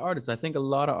a lot of artists, I think a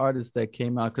lot of artists that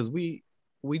came out, because we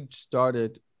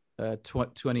started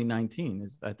 2019.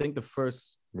 I think the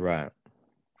first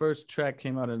track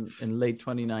came out in late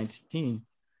 2019,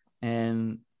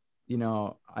 and I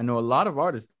know a lot of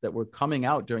artists that were coming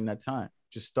out during that time,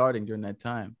 just starting during that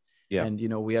time. Yeah. And, you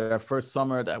know, we had our first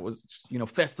summer that was, just, you know,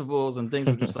 festivals and things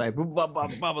were just like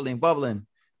bubbling.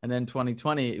 And then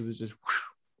 2020, it was just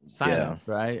silence,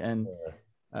 right? And,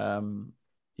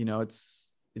 you know, it's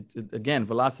again,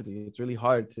 velocity. It's really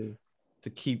hard to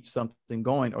keep something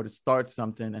going or to start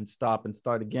something and stop and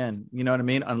start again. You know what I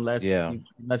mean? Unless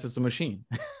it's a machine.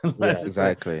 Unless it's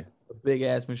a big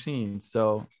ass machine.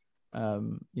 So,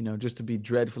 you know, just to be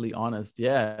dreadfully honest,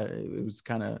 it was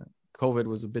kind of, COVID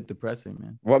was a bit depressing,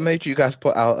 man. What made you guys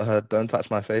put out "Don't Touch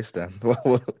My Face" then?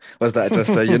 Was that just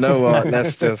you know what?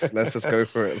 Let's just go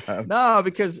for it, man. No,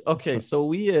 because so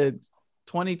we had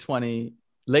 2020,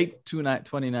 late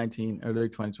 2019, early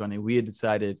 2020. We had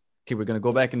decided, okay, we're gonna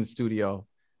go back in the studio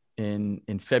in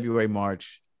February,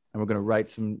 March, and we're gonna write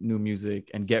some new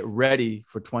music and get ready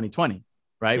for 2020.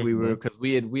 Right? Mm-hmm.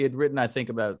 We had written, I think,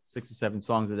 about 6 or 7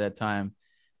 songs at that time,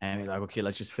 and we're like, okay,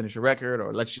 let's just finish a record,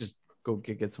 or let's just go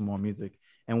get some more music.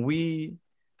 And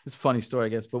it's a funny story, I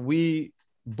guess, but we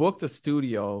booked a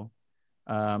studio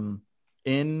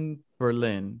in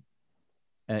Berlin.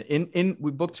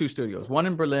 We booked 2 studios, one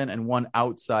in Berlin and one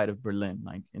outside of Berlin,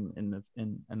 like in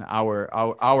an hour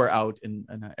out in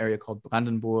an area called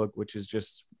Brandenburg, which is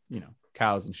just, you know,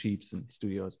 cows and sheep and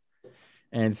studios.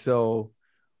 And so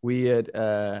we had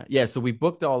so we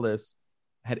booked all this,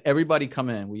 had everybody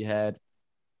come in. We had,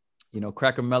 you know,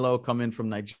 Cracker Mellow come in from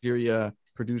Nigeria,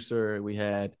 producer. We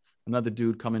had another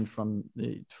dude coming from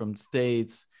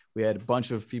States. We had a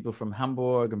bunch of people from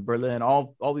Hamburg and Berlin.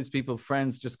 All these people,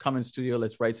 friends, just come in studio.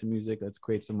 Let's write some music. Let's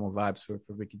create some more vibes for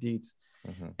Ricky Dietz.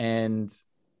 Mm-hmm. And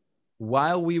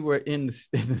while we were in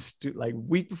the studio, like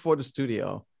week before the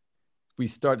studio, we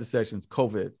start the sessions.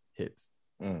 COVID hits,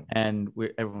 and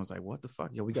everyone was like, "What the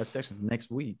fuck? Yo, we got sessions next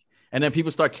week." And then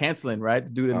people start canceling, right? The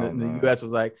dude in the US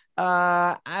was like,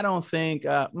 I don't think,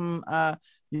 you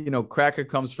know, Cracker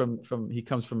comes from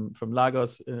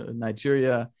Lagos,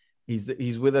 Nigeria.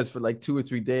 He's with us for like 2 or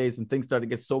 3 days, and things started to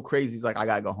get so crazy. He's like, I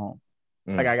gotta go home.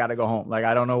 Like, I gotta go home. Like,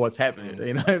 I don't know what's happening.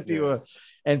 You know,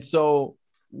 and so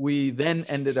we then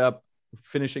ended up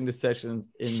finishing the sessions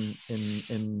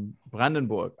in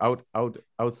Brandenburg,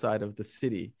 outside of the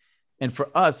city. And for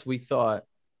us, we thought,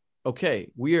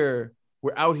 okay, we're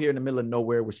out here in the middle of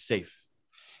nowhere. We're safe.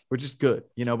 We're just good,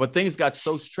 you know, but things got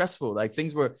so stressful. Like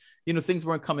things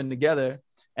weren't coming together.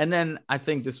 And then I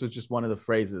think this was just one of the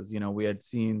phrases, you know, we had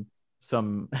seen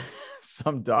some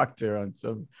doctor on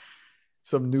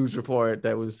some news report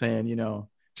that was saying, you know,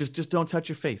 just don't touch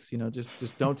your face, you know,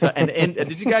 just don't touch. And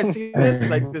did you guys see this?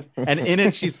 Like this, and in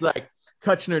it, she's like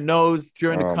touching her nose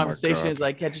during the conversation. It's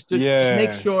like, just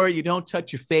make sure you don't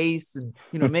touch your face, and,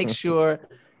 you know, make sure.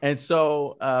 And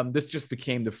so this just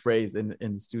became the phrase in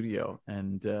the studio.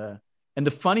 And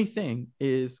the funny thing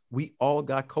is we all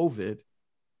got COVID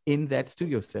in that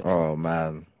studio session. Oh,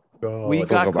 man. We all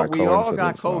got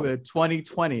COVID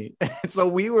 2020. So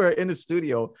we were in the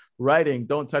studio writing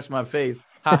 "Don't Touch My Face."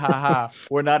 Ha, ha, ha.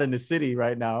 We're not in the city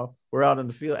right now. We're out in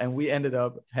the field. And we ended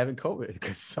up having COVID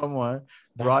because someone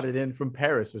brought it in from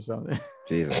Paris or something.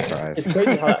 Jesus Christ. It's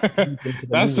crazy how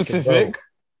that's specific.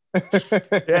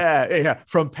 Yeah,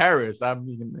 from Paris. I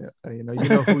mean, you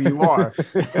know who you are.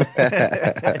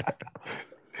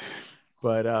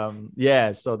 But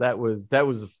so that was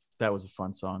a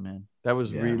fun song, man. That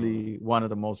was really one of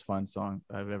the most fun songs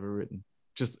I've ever written.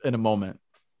 Just in a moment,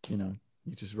 you know,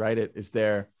 you just write it, it's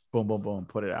there, boom, boom, boom,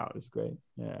 put it out. It's great.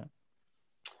 Yeah.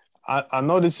 I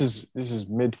know this is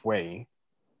midway,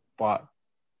 but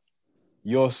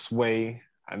you're Sway,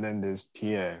 and then there's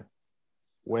Pierre.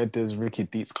 Where does Ricky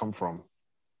Dietz come from?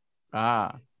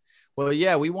 Well,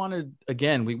 yeah, we wanted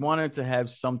to have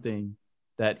something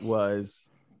that was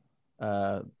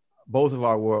both of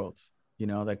our worlds, you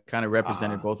know, that kind of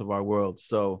represented both of our worlds.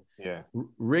 So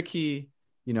Ricky,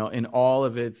 you know, in all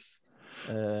of its,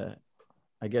 I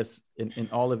guess, in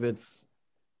all of its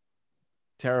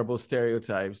terrible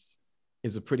stereotypes,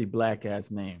 is a pretty black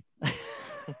ass name.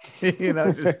 You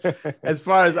know, just as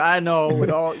far as I know, with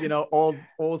all, you know,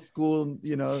 old school,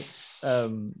 you know,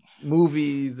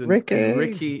 movies and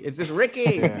Ricky, it's just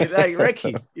Ricky, like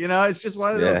Ricky, you know, it's just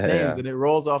one of those names and it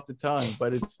rolls off the tongue,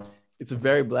 but it's a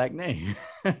very black name.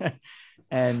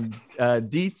 And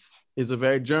Dietz is a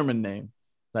very German name.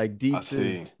 Like Dietz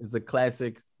is a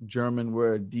classic German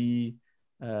word, Dietz.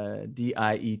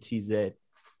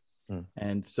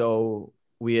 And so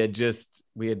we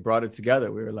had brought it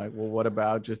together. We were like, well, what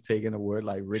about just taking a word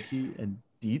like Ricky and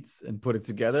Dietz and put it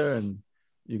together, and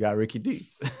you got Ricky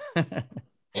Dietz.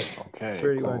 Okay,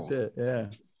 pretty much it. Yeah.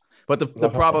 But the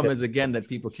problem is, again, that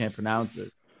people can't pronounce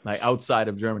it. Like outside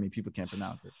of Germany, people can't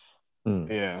pronounce it.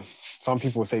 Yeah. Some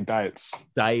people say diets.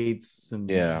 Diets and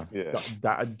Yeah.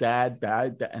 Dad,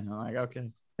 and I'm like,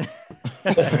 okay.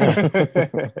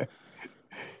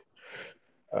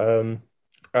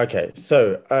 Okay,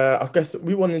 so I guess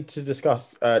we wanted to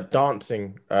discuss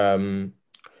dancing in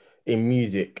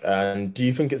music. And do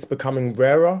you think it's becoming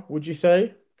rarer, would you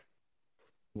say?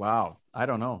 Wow, I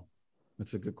don't know.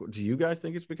 That's a good. Do you guys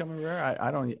think it's becoming rare? I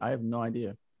don't. I have no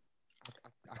idea.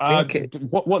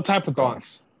 What type of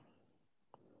dance?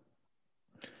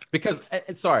 Because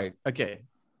sorry, okay.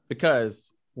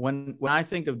 Because when I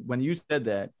think of when you said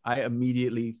that, I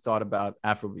immediately thought about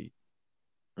Afrobeat,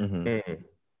 and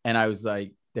I was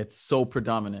like, that's so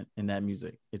predominant in that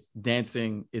music. It's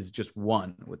dancing is just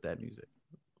one with that music.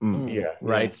 Yeah.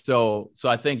 Right. Yeah. So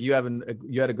I think you had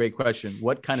a great question.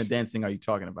 What kind of dancing are you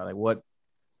talking about? Like what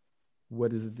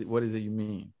is it you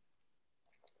mean?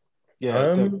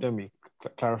 Yeah, Demi,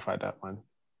 clarify that, man.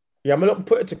 Yeah, I'm gonna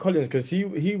put it to Collins because he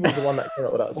was the one that came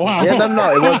up with that. Wow. Yeah,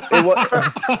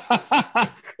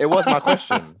 it was my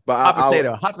question. But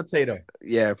hot potato.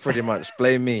 Yeah, pretty much.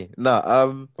 Blame me. No,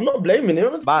 I'm not blaming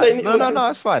him. No,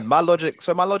 it's fine. My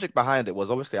logic behind it was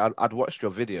obviously I'd watched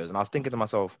your videos and I was thinking to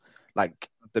myself, like,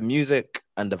 the music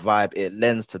and the vibe, it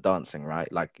lends to dancing,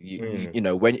 right? Like you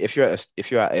know, if you're at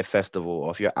a festival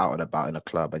or if you're out and about in a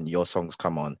club and your songs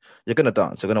come on, you're gonna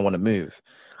dance, you're gonna want to move.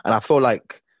 And I feel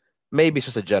like maybe it's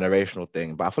just a generational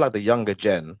thing, but I feel like the younger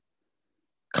gen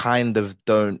kind of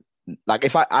don't like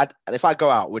if I go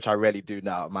out, which I rarely do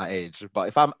now at my age, but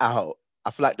if I'm out,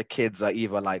 I feel like the kids are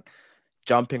either like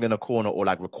jumping in a corner or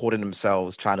like recording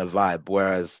themselves trying to vibe,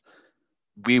 whereas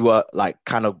we were like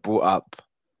kind of brought up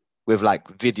with like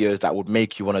videos that would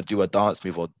make you want to do a dance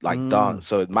move or like dance.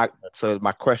 So my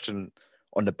question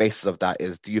on the basis of that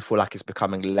is, do you feel like it's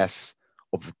becoming less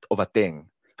of a thing?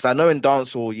 Because I know in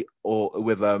dance or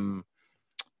with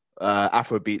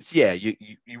Afrobeats, yeah,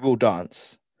 you will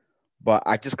dance, but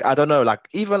I don't know. Like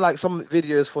even like some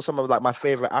videos for some of like my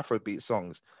favorite Afrobeat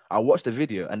songs, I watch the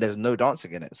video and there's no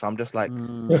dancing in it, so I'm just like,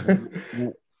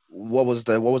 what was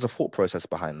the thought process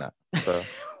behind that? So,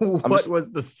 what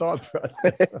was the thought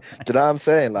process? Do you know what I'm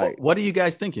saying? Like, what are you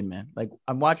guys thinking, man? Like,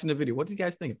 I'm watching the video. What are you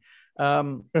guys thinking?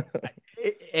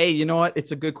 Hey, you know what?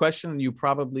 It's a good question. You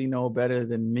probably know better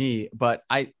than me, but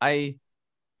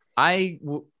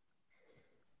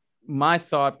my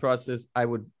thought process, I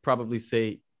would probably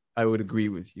say I would agree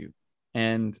with you,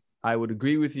 and I would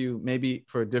agree with you maybe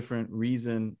for a different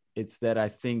reason. It's that I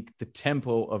think the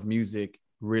tempo of music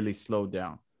really slowed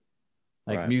down.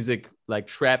 Like music, like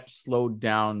trap slowed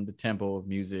down the tempo of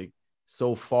music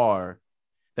so far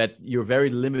that you're very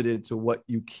limited to what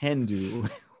you can do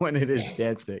when it is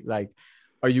dancing. Like,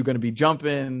 are you going to be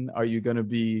jumping? Are you going to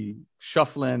be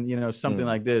shuffling? You know, something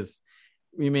like this.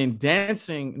 I mean,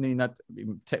 dancing,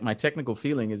 my technical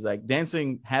feeling is like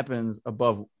dancing happens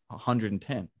above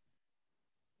 110.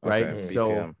 Right. Okay,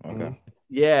 so, okay.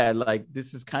 Yeah, like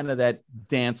this is kind of that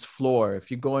dance floor.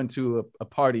 If you go into a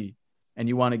party and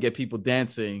you want to get people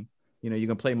dancing, you know, you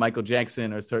can play Michael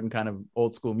Jackson or certain kind of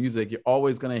old school music. You're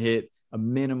always going to hit a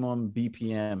minimum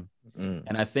BPM.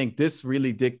 And I think this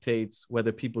really dictates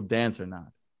whether people dance or not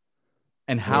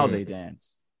and how they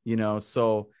dance, you know?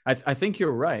 So I think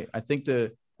you're right. I think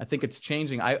it's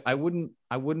changing. I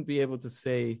wouldn't be able to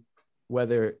say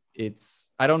whether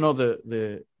it's, I don't know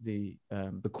the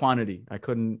quantity. I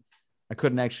couldn't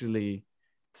actually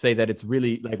say that it's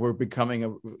really like we're becoming a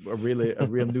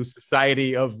real new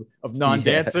society of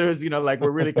non-dancers, you know, like we're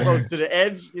really close to the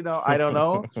edge, you know, I don't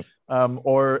know.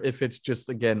 Or if it's just,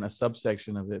 again, a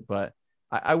subsection of it, but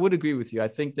I would agree with you. I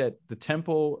think that the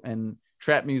tempo and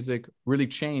trap music really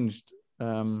changed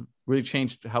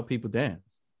how people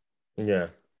dance. Yeah.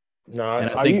 No, and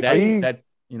I think that,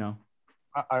 you know.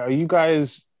 Are you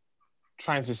guys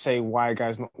trying to say why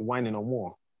guys not whining no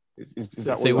more? Is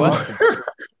that say what?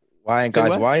 Why ain't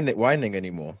guys whining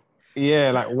anymore? Yeah,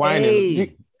 like whining.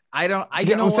 Hey, I don't. You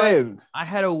get what I'm saying? I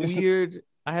had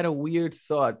a weird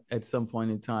thought at some point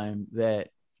in time that,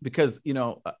 because, you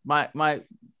know, my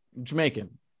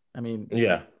Jamaican. I mean,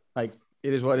 yeah, like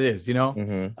it is what it is, you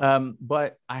know.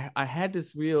 But I had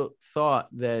this real thought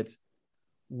that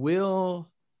we're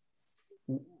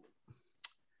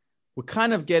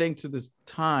kind of getting to this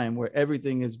time where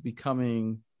everything is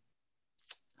becoming,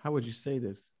 how would you say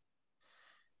this?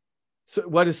 So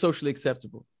what is socially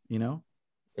acceptable, you know?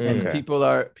 And people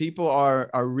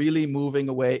are really moving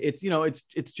away. It's, you know,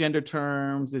 it's gender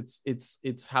terms.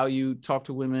 It's how you talk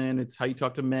to women. It's how you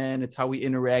talk to men. It's how we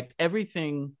interact.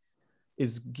 Everything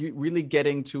is really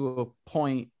getting to a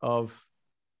point of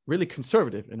really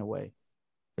conservative in a way.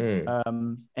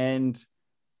 And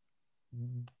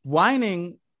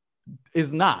whining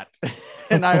is not.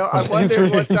 And I wonder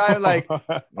really one time, like,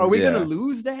 are we Yeah. gonna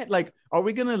lose that? Like, are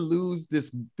we gonna lose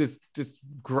this just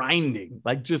grinding?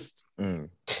 Like, just Mm.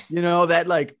 you know, that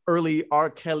like early R.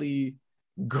 Kelly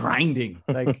grinding.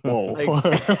 Like, Whoa. like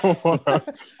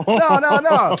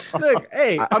no. Look,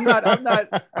 hey, I'm not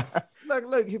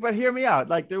look, but hear me out.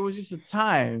 Like, there was just a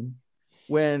time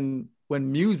when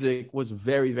music was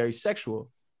very, very sexual.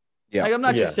 Yeah. Like, I'm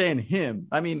not just Yeah. saying him.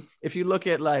 I mean, if you look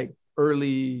at like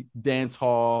early dance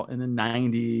hall in the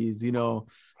 90s, you know,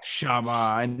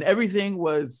 Shama and everything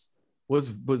was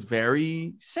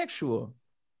very sexual.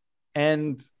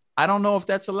 And I don't know if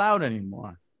that's allowed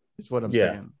anymore, is what I'm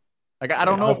Yeah. saying. Like, I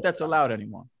don't know if that's allowed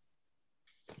anymore.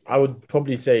 I would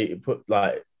probably say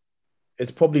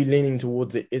it's probably leaning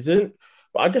towards it isn't.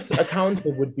 But I guess a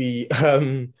counter would be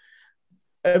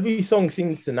every song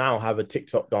seems to now have a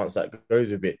TikTok dance that goes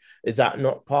with it. Is that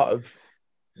not part of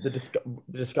the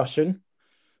discussion?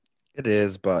 It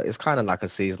is, but it's kind of like a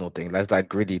seasonal thing. There's that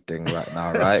gritty thing right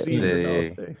now, right?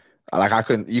 Seasonal thing. Like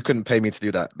you couldn't pay me to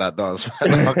do that dance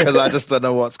right now because I just don't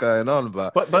know what's going on.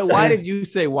 But why did you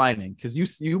say whining? Because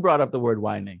you brought up the word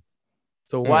whining.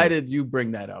 So why did you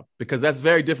bring that up? Because that's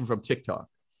very different from TikTok.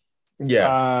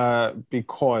 Yeah.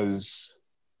 Because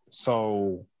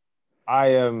so I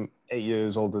am 8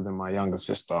 years older than my younger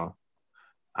sister,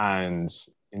 and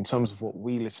in terms of what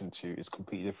we listen to is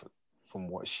completely different from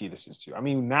what she listens to. I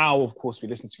mean, now of course we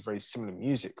listen to very similar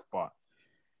music, but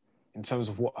in terms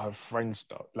of what her friends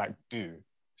do.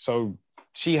 So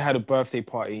she had a birthday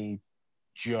party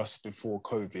just before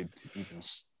COVID even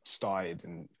started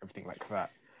and everything like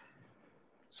that.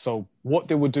 So what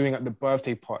they were doing at the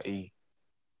birthday party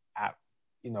at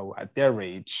their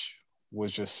age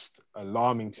was just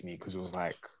alarming to me, because it was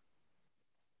like,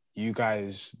 you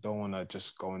guys don't want to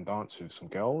just go and dance with some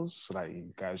girls? So like,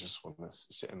 you guys just want to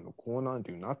sit in the corner and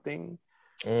do nothing?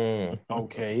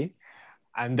 Okay.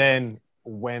 And then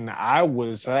when I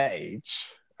was her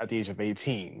age, at the age of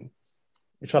 18,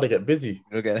 you try to get busy.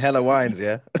 You're getting hella wines,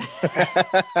 yeah.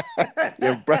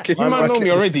 You might know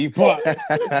me already, but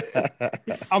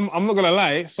I'm not gonna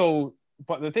lie. So,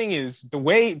 but the thing is, the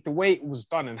way it was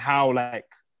done and how like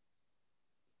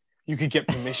you could get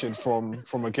permission from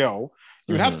a girl,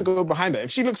 you would have to go behind her.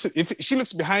 If she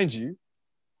looks behind you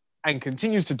and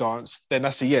continues to dance, then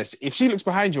that's a yes. If she looks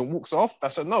behind you and walks off,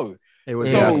 that's a no. It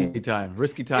was risky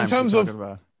time. In terms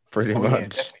of pretty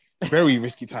much. Yeah, very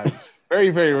risky times.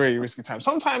 Very, very, very risky times.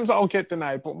 Sometimes I'll get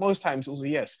denied, but most times it was a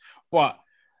yes. But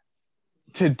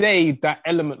today, that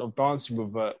element of dancing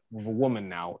with a woman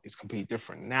now is completely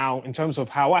different. Now, in terms of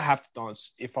how I have to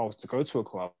dance, if I was to go to a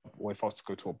club or if I was to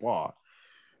go to a bar,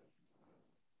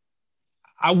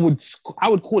 I would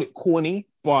call it corny,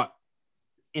 but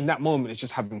in that moment, it's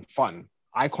just having fun.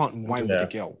 I can't whine with a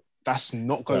girl. That's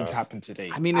not going to happen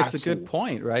today. I mean, it's a good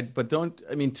point, right? But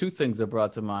two things are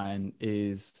brought to mind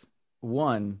is,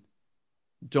 one,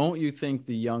 don't you think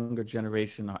the younger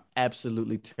generation are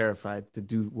absolutely terrified to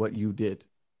do what you did?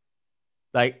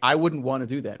 Like, I wouldn't want to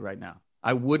do that right now.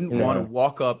 I wouldn't want to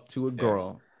walk up to a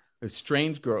girl, a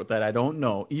strange girl that I don't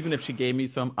know, even if she gave me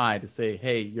some eye to say,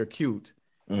 hey, you're cute.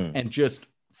 And just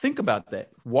think about that.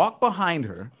 Walk behind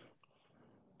her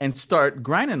and start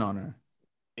grinding on her.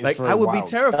 Like, I would be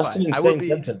terrified. That's an insane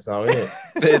sentence now, isn't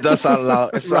it? It does sound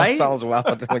loud. It Right? sounds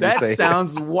wild when you say That it.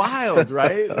 sounds wild,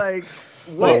 right? Like,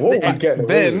 what?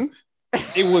 Then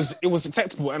it was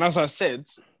acceptable. And as I said,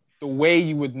 the way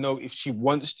you would know if she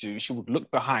wants to, she would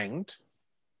look behind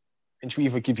and she would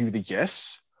either give you the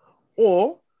yes,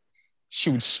 or she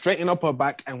would straighten up her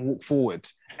back and walk forward.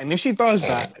 And if she does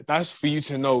that, that's for you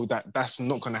to know that that's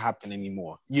not going to happen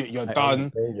anymore. You're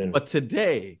done. But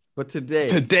today, you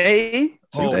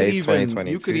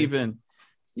could even,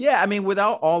 yeah, I mean,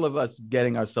 without all of us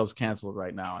getting ourselves canceled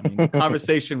right now, I mean, the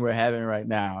conversation we're having right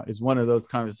now is one of those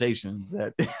conversations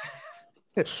that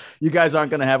you guys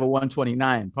aren't going to have a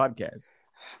 129 podcast.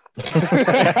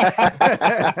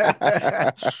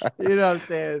 You know what I'm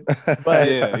saying? But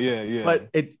yeah. But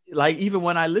it, like, even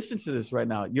when I listen to this right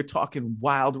now, you're talking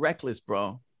wild, reckless,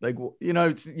 bro. Like, you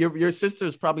know, your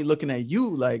sister's probably looking at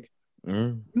you like,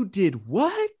 you did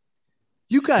what?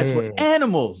 You guys were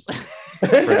animals.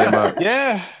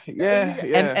 Yeah.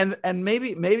 And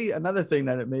maybe another thing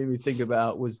that it made me think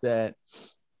about was that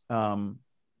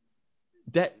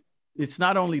that it's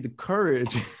not only the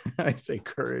courage, I say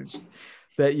courage,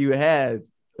 that you had,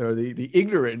 or the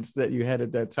ignorance that you had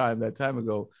at that time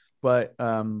ago, but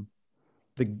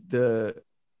the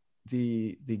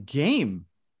game,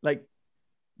 like,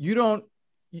 you don't,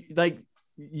 like,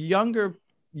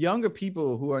 younger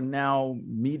people who are now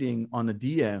meeting on the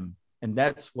DM, and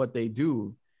that's what they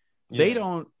do. They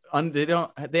don't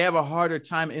they have a harder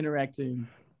time interacting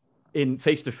in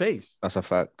face to face. That's a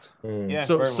fact. Yeah,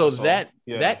 So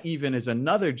that even is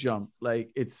another jump.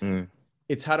 Like it's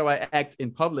how do I act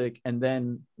in public, and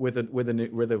then with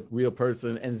a real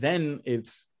person, and then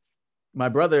it's my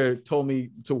brother told me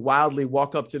to wildly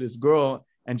walk up to this girl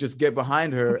and just get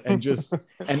behind her and just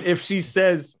and if she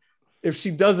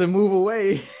doesn't move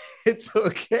away, it's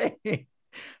okay.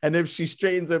 And if she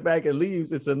straightens her back and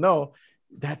leaves, it's a no.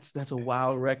 That's a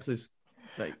wild, reckless,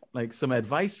 like some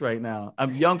advice right now.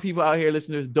 Young people out here,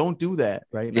 listeners, don't do that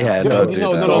right now. Yeah, don't do do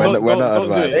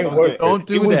that. Don't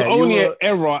do that. It was that. only an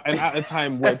era and at a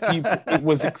time where it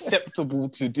was acceptable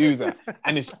to do that,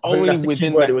 and it's only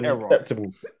within that era.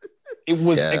 Acceptable. It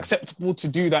was acceptable to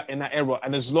do that in that era,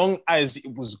 and as long as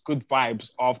it was good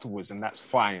vibes afterwards, and that's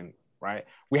fine, right?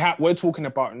 We're talking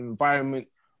about an environment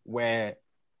where,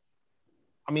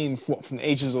 I mean, from the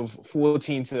ages of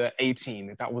 14 to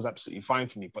 18, that was absolutely fine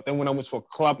for me. But then when I went to a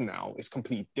club now, it's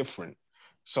completely different.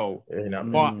 So,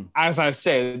 but as I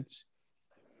said,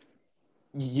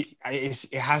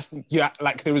 it has,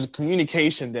 like there is a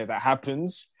communication there that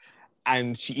happens,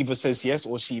 and she either says yes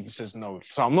or she either says no.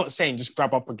 So I'm not saying just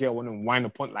grab up a girl and whine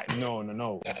upon, like,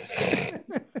 no.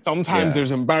 Sometimes there's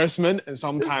embarrassment, and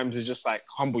sometimes it's just like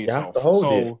humble yourself.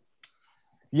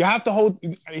 You have to hold.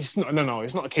 It's not. No.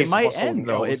 It's not a case. It might end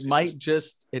though. It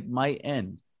might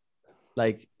end.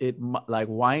 Like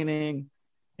whining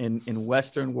in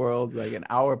Western world, like in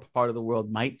our part of the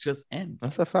world, might just end.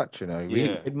 That's a fact,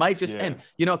 It might just end.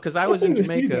 Because I was in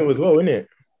Jamaica as well, isn't it?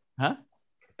 Huh?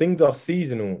 Things are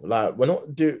seasonal. Like we're not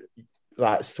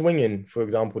like swinging, for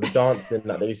example, the dancing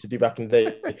that they used to do back in the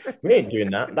day. We ain't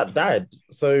doing that. That died.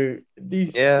 So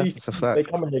these they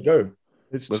come and they go.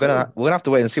 We're gonna have to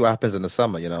wait and see what happens in the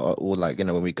summer, or like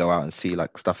when we go out and see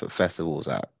like stuff at festivals,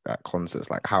 at concerts,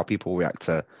 like how people react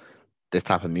to this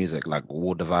type of music. Like,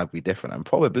 will the vibe be different? And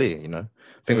probably,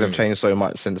 things have changed so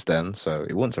much since then, so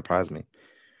it wouldn't surprise me.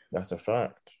 That's a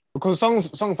fact. Because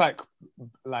songs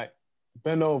like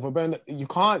Bend Over, you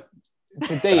can't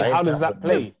today. How does that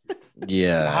play?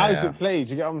 Yeah, how does it play?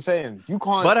 Do you get what I'm saying? You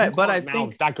can't. But I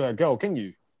think dagger a girl, can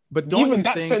you? But don't even you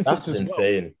that think sentence that's as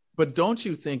insane? Well. But don't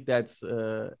you think that's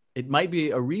it might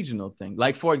be a regional thing?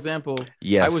 Like, for example,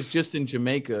 yes. I was just in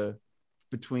Jamaica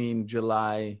between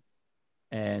July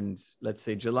and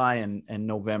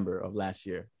November of last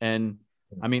year. And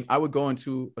I mean, I would go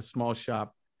into a small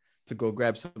shop to go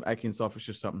grab some Atkins Office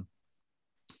or something.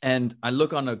 And I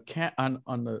look on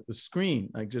the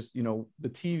screen, like just, the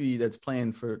TV that's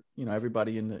playing for,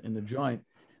 everybody in the joint.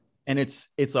 And it's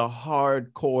a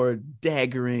hardcore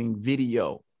daggering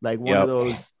video, like one of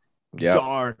those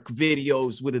dark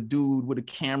videos with a dude with a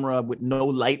camera with no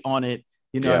light on it,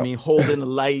 what I mean, holding a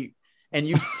light, and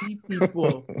you see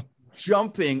people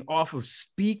jumping off of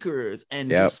speakers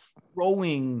and just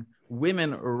throwing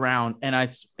women around, and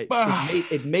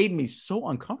it made me so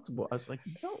uncomfortable. I was like,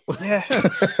 no.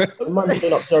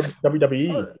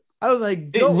 WWE. I was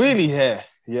like, it really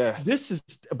this is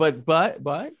but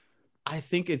I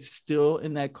think it's still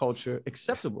in that culture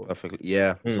acceptable. Perfectly,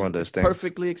 it's one of those things.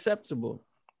 Perfectly acceptable.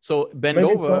 So Bend Maybe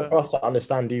Over. It's not for us to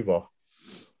understand either.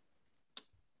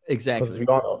 Exactly.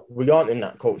 Because we aren't in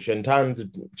that culture, and times have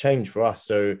changed for us.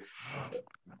 So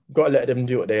got to let them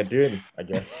do what they're doing, I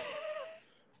guess.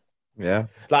 Yeah.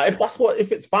 Like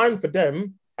if it's fine for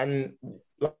them, and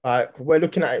like we're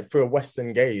looking at it through a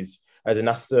Western gaze, as in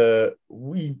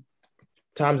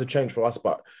times have changed for us.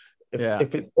 But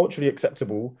if it's culturally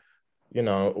acceptable,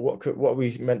 what are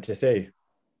we meant to say?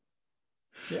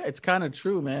 Yeah, it's kind of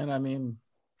true, man. I mean,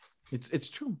 it's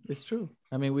true. It's true.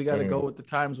 I mean, we got to go with the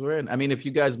times we're in. I mean, if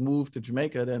you guys move to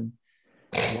Jamaica, then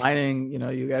whining,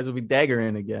 you guys will be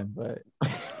daggering again. But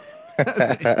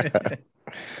that's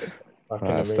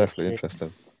definitely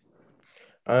interesting.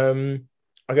 I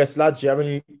guess, lads, do you have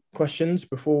any questions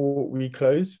before we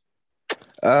close?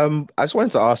 I just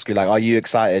wanted to ask you, like, are you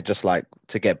excited just like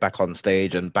to get back on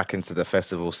stage and back into the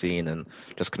festival scene and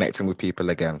just connecting with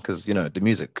people again? Because the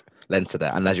music lends to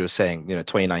that, and as you were saying,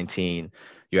 2019,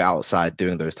 you're outside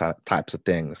doing those types of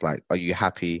things. Like, are you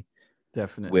happy?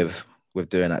 Definitely with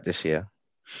doing that this year?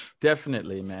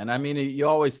 Definitely, man. I mean, you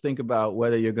always think about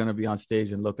whether you're going to be on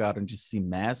stage and look out and just see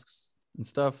masks and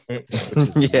stuff, which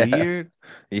is weird.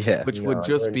 Yeah, which would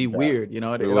just be weird. It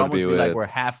almost be like we're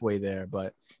halfway there,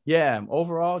 but. Yeah,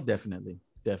 overall, definitely,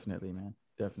 man,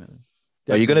 definitely.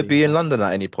 Are you going to be in London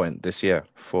at any point this year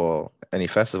for any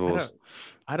festivals?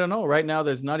 I don't know. Right now,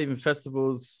 there's not even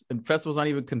festivals, and festivals aren't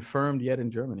even confirmed yet in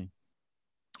Germany.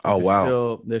 Oh,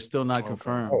 wow. They're still not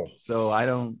confirmed. So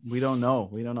we don't know.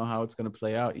 We don't know how it's going to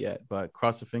play out yet, but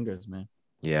cross your fingers, man.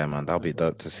 Yeah, man, that'll be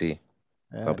dope to see.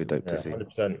 That'll be dope to see.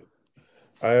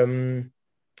 100%.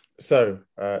 So,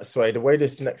 Sway, the way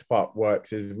this next part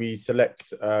works is we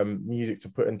select music to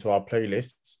put into our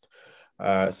playlist.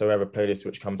 So we have a playlist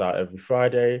which comes out every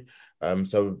Friday.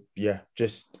 So yeah,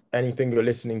 just anything you're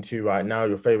listening to right now,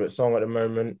 your favorite song at the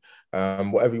moment,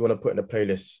 whatever you want to put in the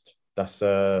playlist.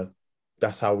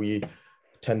 That's how we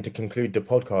tend to conclude the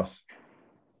podcast.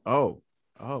 Oh,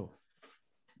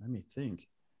 let me think.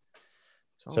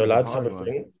 So lads, have a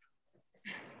think.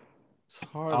 It's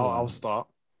hard. I'll start.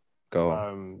 Go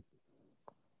on.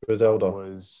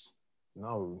 Griselda.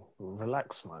 No,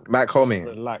 relax, man. Matt Comey.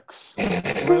 Relax,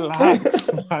 man.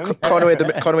 Conway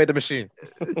the Machine.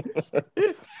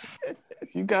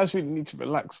 You guys really need to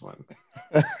relax, man.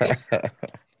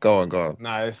 Go on.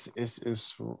 Nah,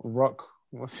 it's rock.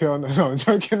 What's your name? No, I'm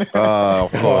joking.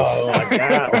 Of course. Oh my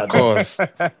God. Of course.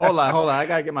 Hold on. I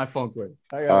gotta get my phone quick.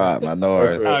 All right, man. No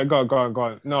worries. All right, go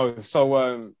on. No,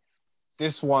 so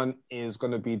this one is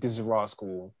gonna be Dizzee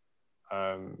Rascal.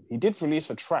 He did release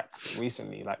a track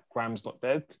recently, like Graham's Not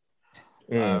Dead.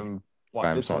 But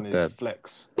Graham's this one Not is Dead.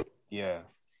 Flex. Yeah.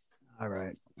 All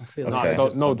right. I feel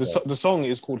The song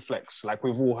is called Flex. Like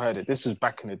we've all heard it. This was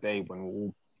back in the day when we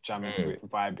all jamming to it,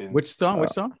 vibing. Which song?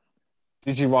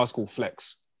 Dizzee Rascal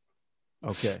Flex.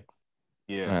 Okay.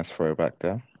 Yeah. Nice throwback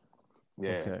there.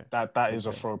 Yeah. Okay. That is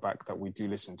a throwback that we do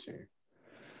listen to.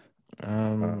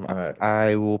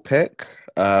 I will pick.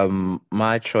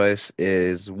 My choice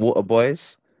is Water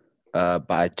Boys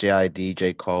by J.I.D.,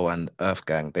 J. Cole, and Earth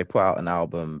Gang. They put out an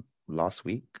album last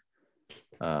week,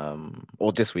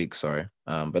 or this week, sorry.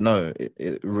 But no,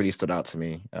 it really stood out to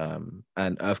me.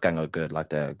 And Earth Gang are good, like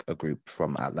they're a group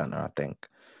from Atlanta, I think.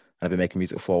 And I've been making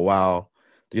music for a while.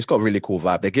 They just got a really cool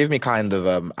vibe. They give me kind of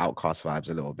Outkast vibes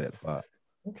a little bit, but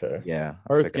okay. Yeah.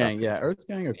 Earth Gang are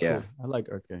cool. Yeah. I like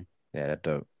Earth Gang. Yeah, they're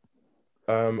dope.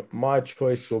 My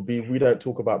choice will be We Don't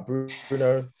Talk About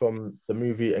Bruno from the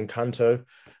movie Encanto.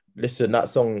 Listen, that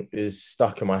song is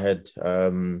stuck in my head.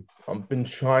 I've been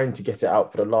trying to get it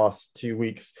out for the last 2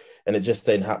 weeks and it just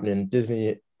ain't happening.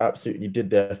 Disney absolutely did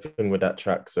their thing with that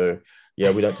track. So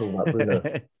yeah, We Don't Talk About Bruno.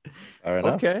 Fair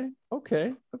enough.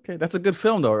 Okay. That's a good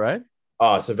film though, right?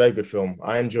 It's a very good film.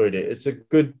 I enjoyed it. It's a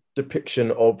good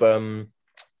depiction of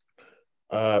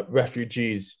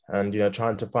refugees and,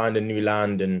 trying to find a new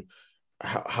land and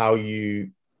how you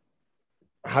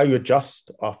adjust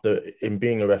after in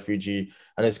being a refugee.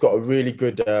 And it's got a really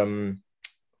good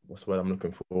what's the word I'm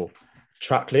looking for,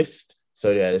 track list.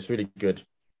 So yeah, it's really good.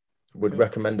 Would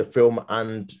recommend the film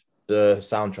and the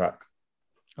soundtrack.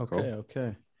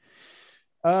 Okay.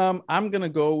 I'm gonna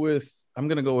go with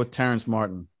Terrence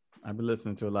Martin. I've been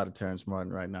listening to a lot of Terrence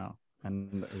Martin right now,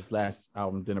 and his last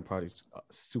album, Dinner Party, is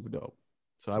super dope.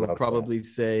 So I would probably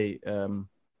say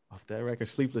off that record,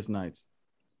 Sleepless Nights.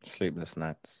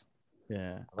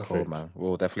 Yeah. Cool, man.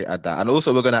 We'll definitely add that. And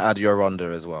also we're gonna add Your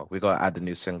Ronda as well. We gotta add the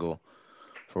new single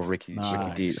for Ricky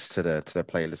Deets to the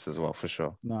playlist as well, for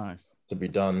sure. Nice. To be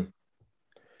done.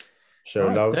 Show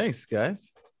love. Thanks,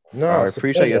 guys. No, I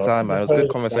appreciate your time, man. It was a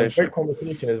good conversation. Great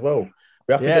conversation as well.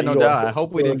 We have to get no doubt. I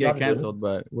hope we didn't get cancelled,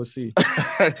 but we'll see.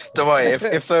 Don't worry.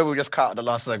 If so, we'll just cut out the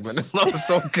last segment. It's not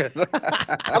so good.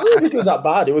 I don't think it was that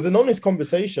bad. It was an honest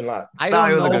conversation. Like it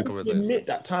was a good conversation. Admit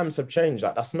that times have changed.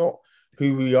 Like that's not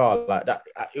who we are. Like that,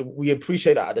 we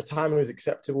appreciate that at the time it was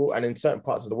acceptable, and in certain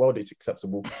parts of the world it's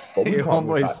acceptable. But we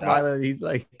homeboy's smiling. He's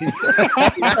like,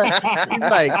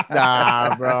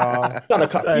 nah, bro.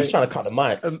 He's trying to cut the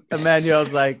mics.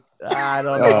 Emmanuel's like, I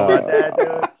don't know about that,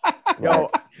 dude. Yo,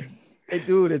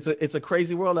 dude, it's a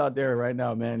crazy world out there right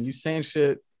now, man. You saying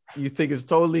shit you think is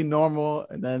totally normal,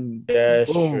 and then boom.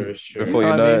 It's true. Before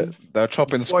you know it, they're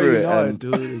chopping spirit.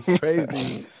 Dude, it's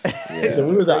crazy. So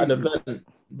we was at an event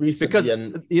recently, because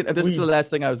this is the last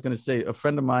thing I was going to say. A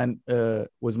friend of mine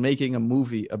was making a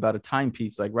movie about a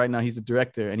timepiece. Like right now, he's a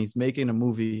director, and he's making a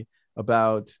movie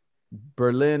about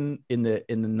Berlin in the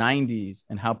 90s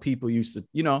and how people used to,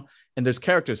 and there's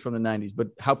characters from the 90s, but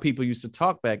how people used to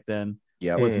talk back then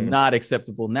was not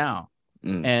acceptable now.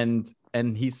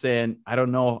 And he's saying, I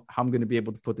don't know how I'm going to be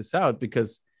able to put this out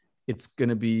because it's going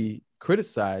to be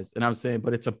criticized. And I'm saying,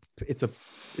 but it's a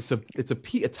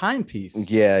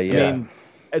timepiece. Yeah. I mean,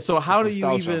 so how do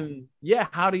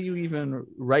you even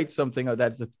write something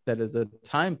that is a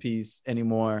timepiece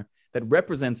anymore that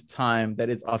represents time that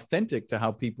is authentic to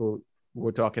how people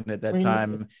were talking at that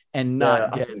time and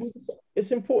not get.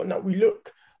 It's important that we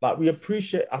look like we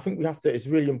appreciate. I think we have to. It's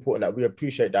really important that we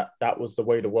appreciate that was the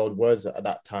way the world was at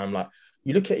that time. Like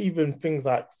you look at even things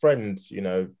like Friends.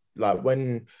 Like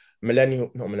when not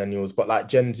millennials, but like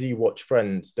Gen Z watch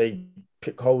Friends, they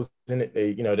pick holes in it.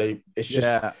 It's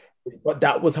just But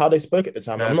that was how they spoke at the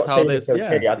time. I'm not saying it's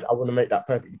okay. I want to make that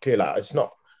perfectly clear. Like, it's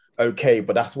not okay,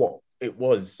 but that's what it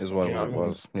was. Is what it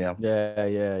was. Yeah.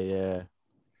 Yeah.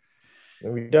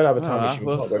 We don't have a time machine.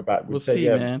 We can't go back. We'll see,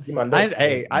 man.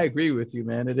 I agree with you,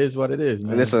 man. It is what it is,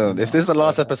 man. Listen, if this is the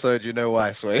last episode, you know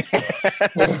why, Sway.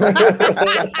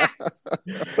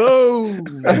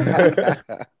 Boom.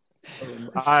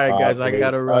 All right, guys, I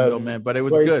got to run though, man. But it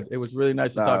was good. It was really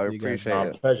nice to talk to you guys. Appreciate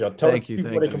it. Pleasure. Thank you.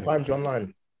 Where they can find you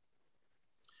online.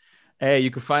 Hey,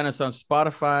 you can find us on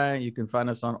Spotify. You can find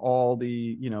us on all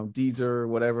the, Deezer,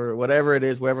 whatever it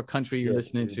is, whatever country you're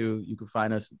listening to, you can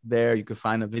find us there. You can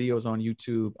find the videos on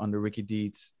YouTube under Ricky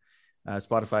Deets,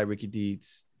 Spotify, Ricky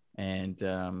Deets. And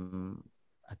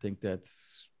I think that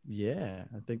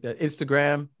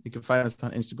Instagram, you can find us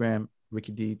on Instagram,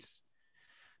 Ricky Deets.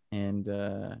 And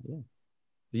the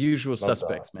usual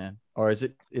suspects, man. Or is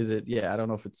it? I don't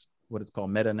know if it's what it's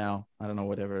called, Meta now. I don't know,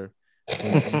 whatever.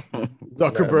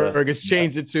 Zuckerberg has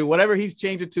changed it to. Whatever he's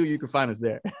changed it to, you can find us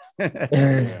there.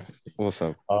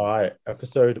 Awesome. All right,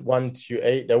 episode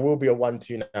 128. There will be a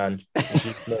 129.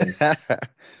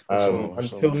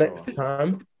 Until next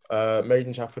time, Made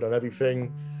in Chafford on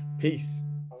everything. Peace.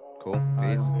 Cool.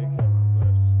 Peace.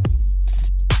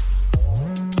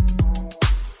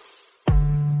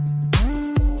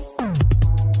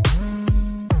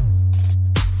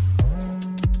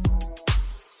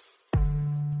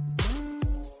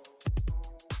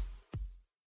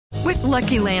 With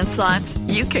Lucky Land Slots,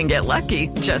 you can get lucky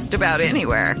just about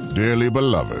anywhere. Dearly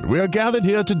beloved, we are gathered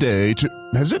here today to...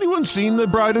 Has anyone seen the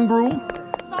bride and groom?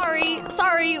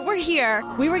 Sorry, we're here.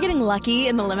 We were getting lucky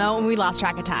in the limo and we lost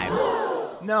track of time.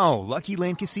 No, Lucky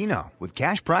Land Casino, with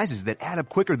cash prizes that add up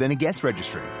quicker than a guest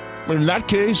registry. In that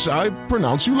case, I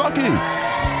pronounce you lucky.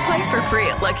 Play for free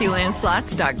at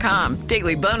LuckyLandSlots.com.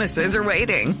 Daily bonuses are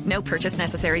waiting. No purchase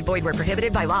necessary. Void where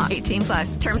prohibited by law.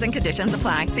 18+. Terms and conditions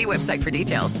apply. See website for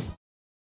details.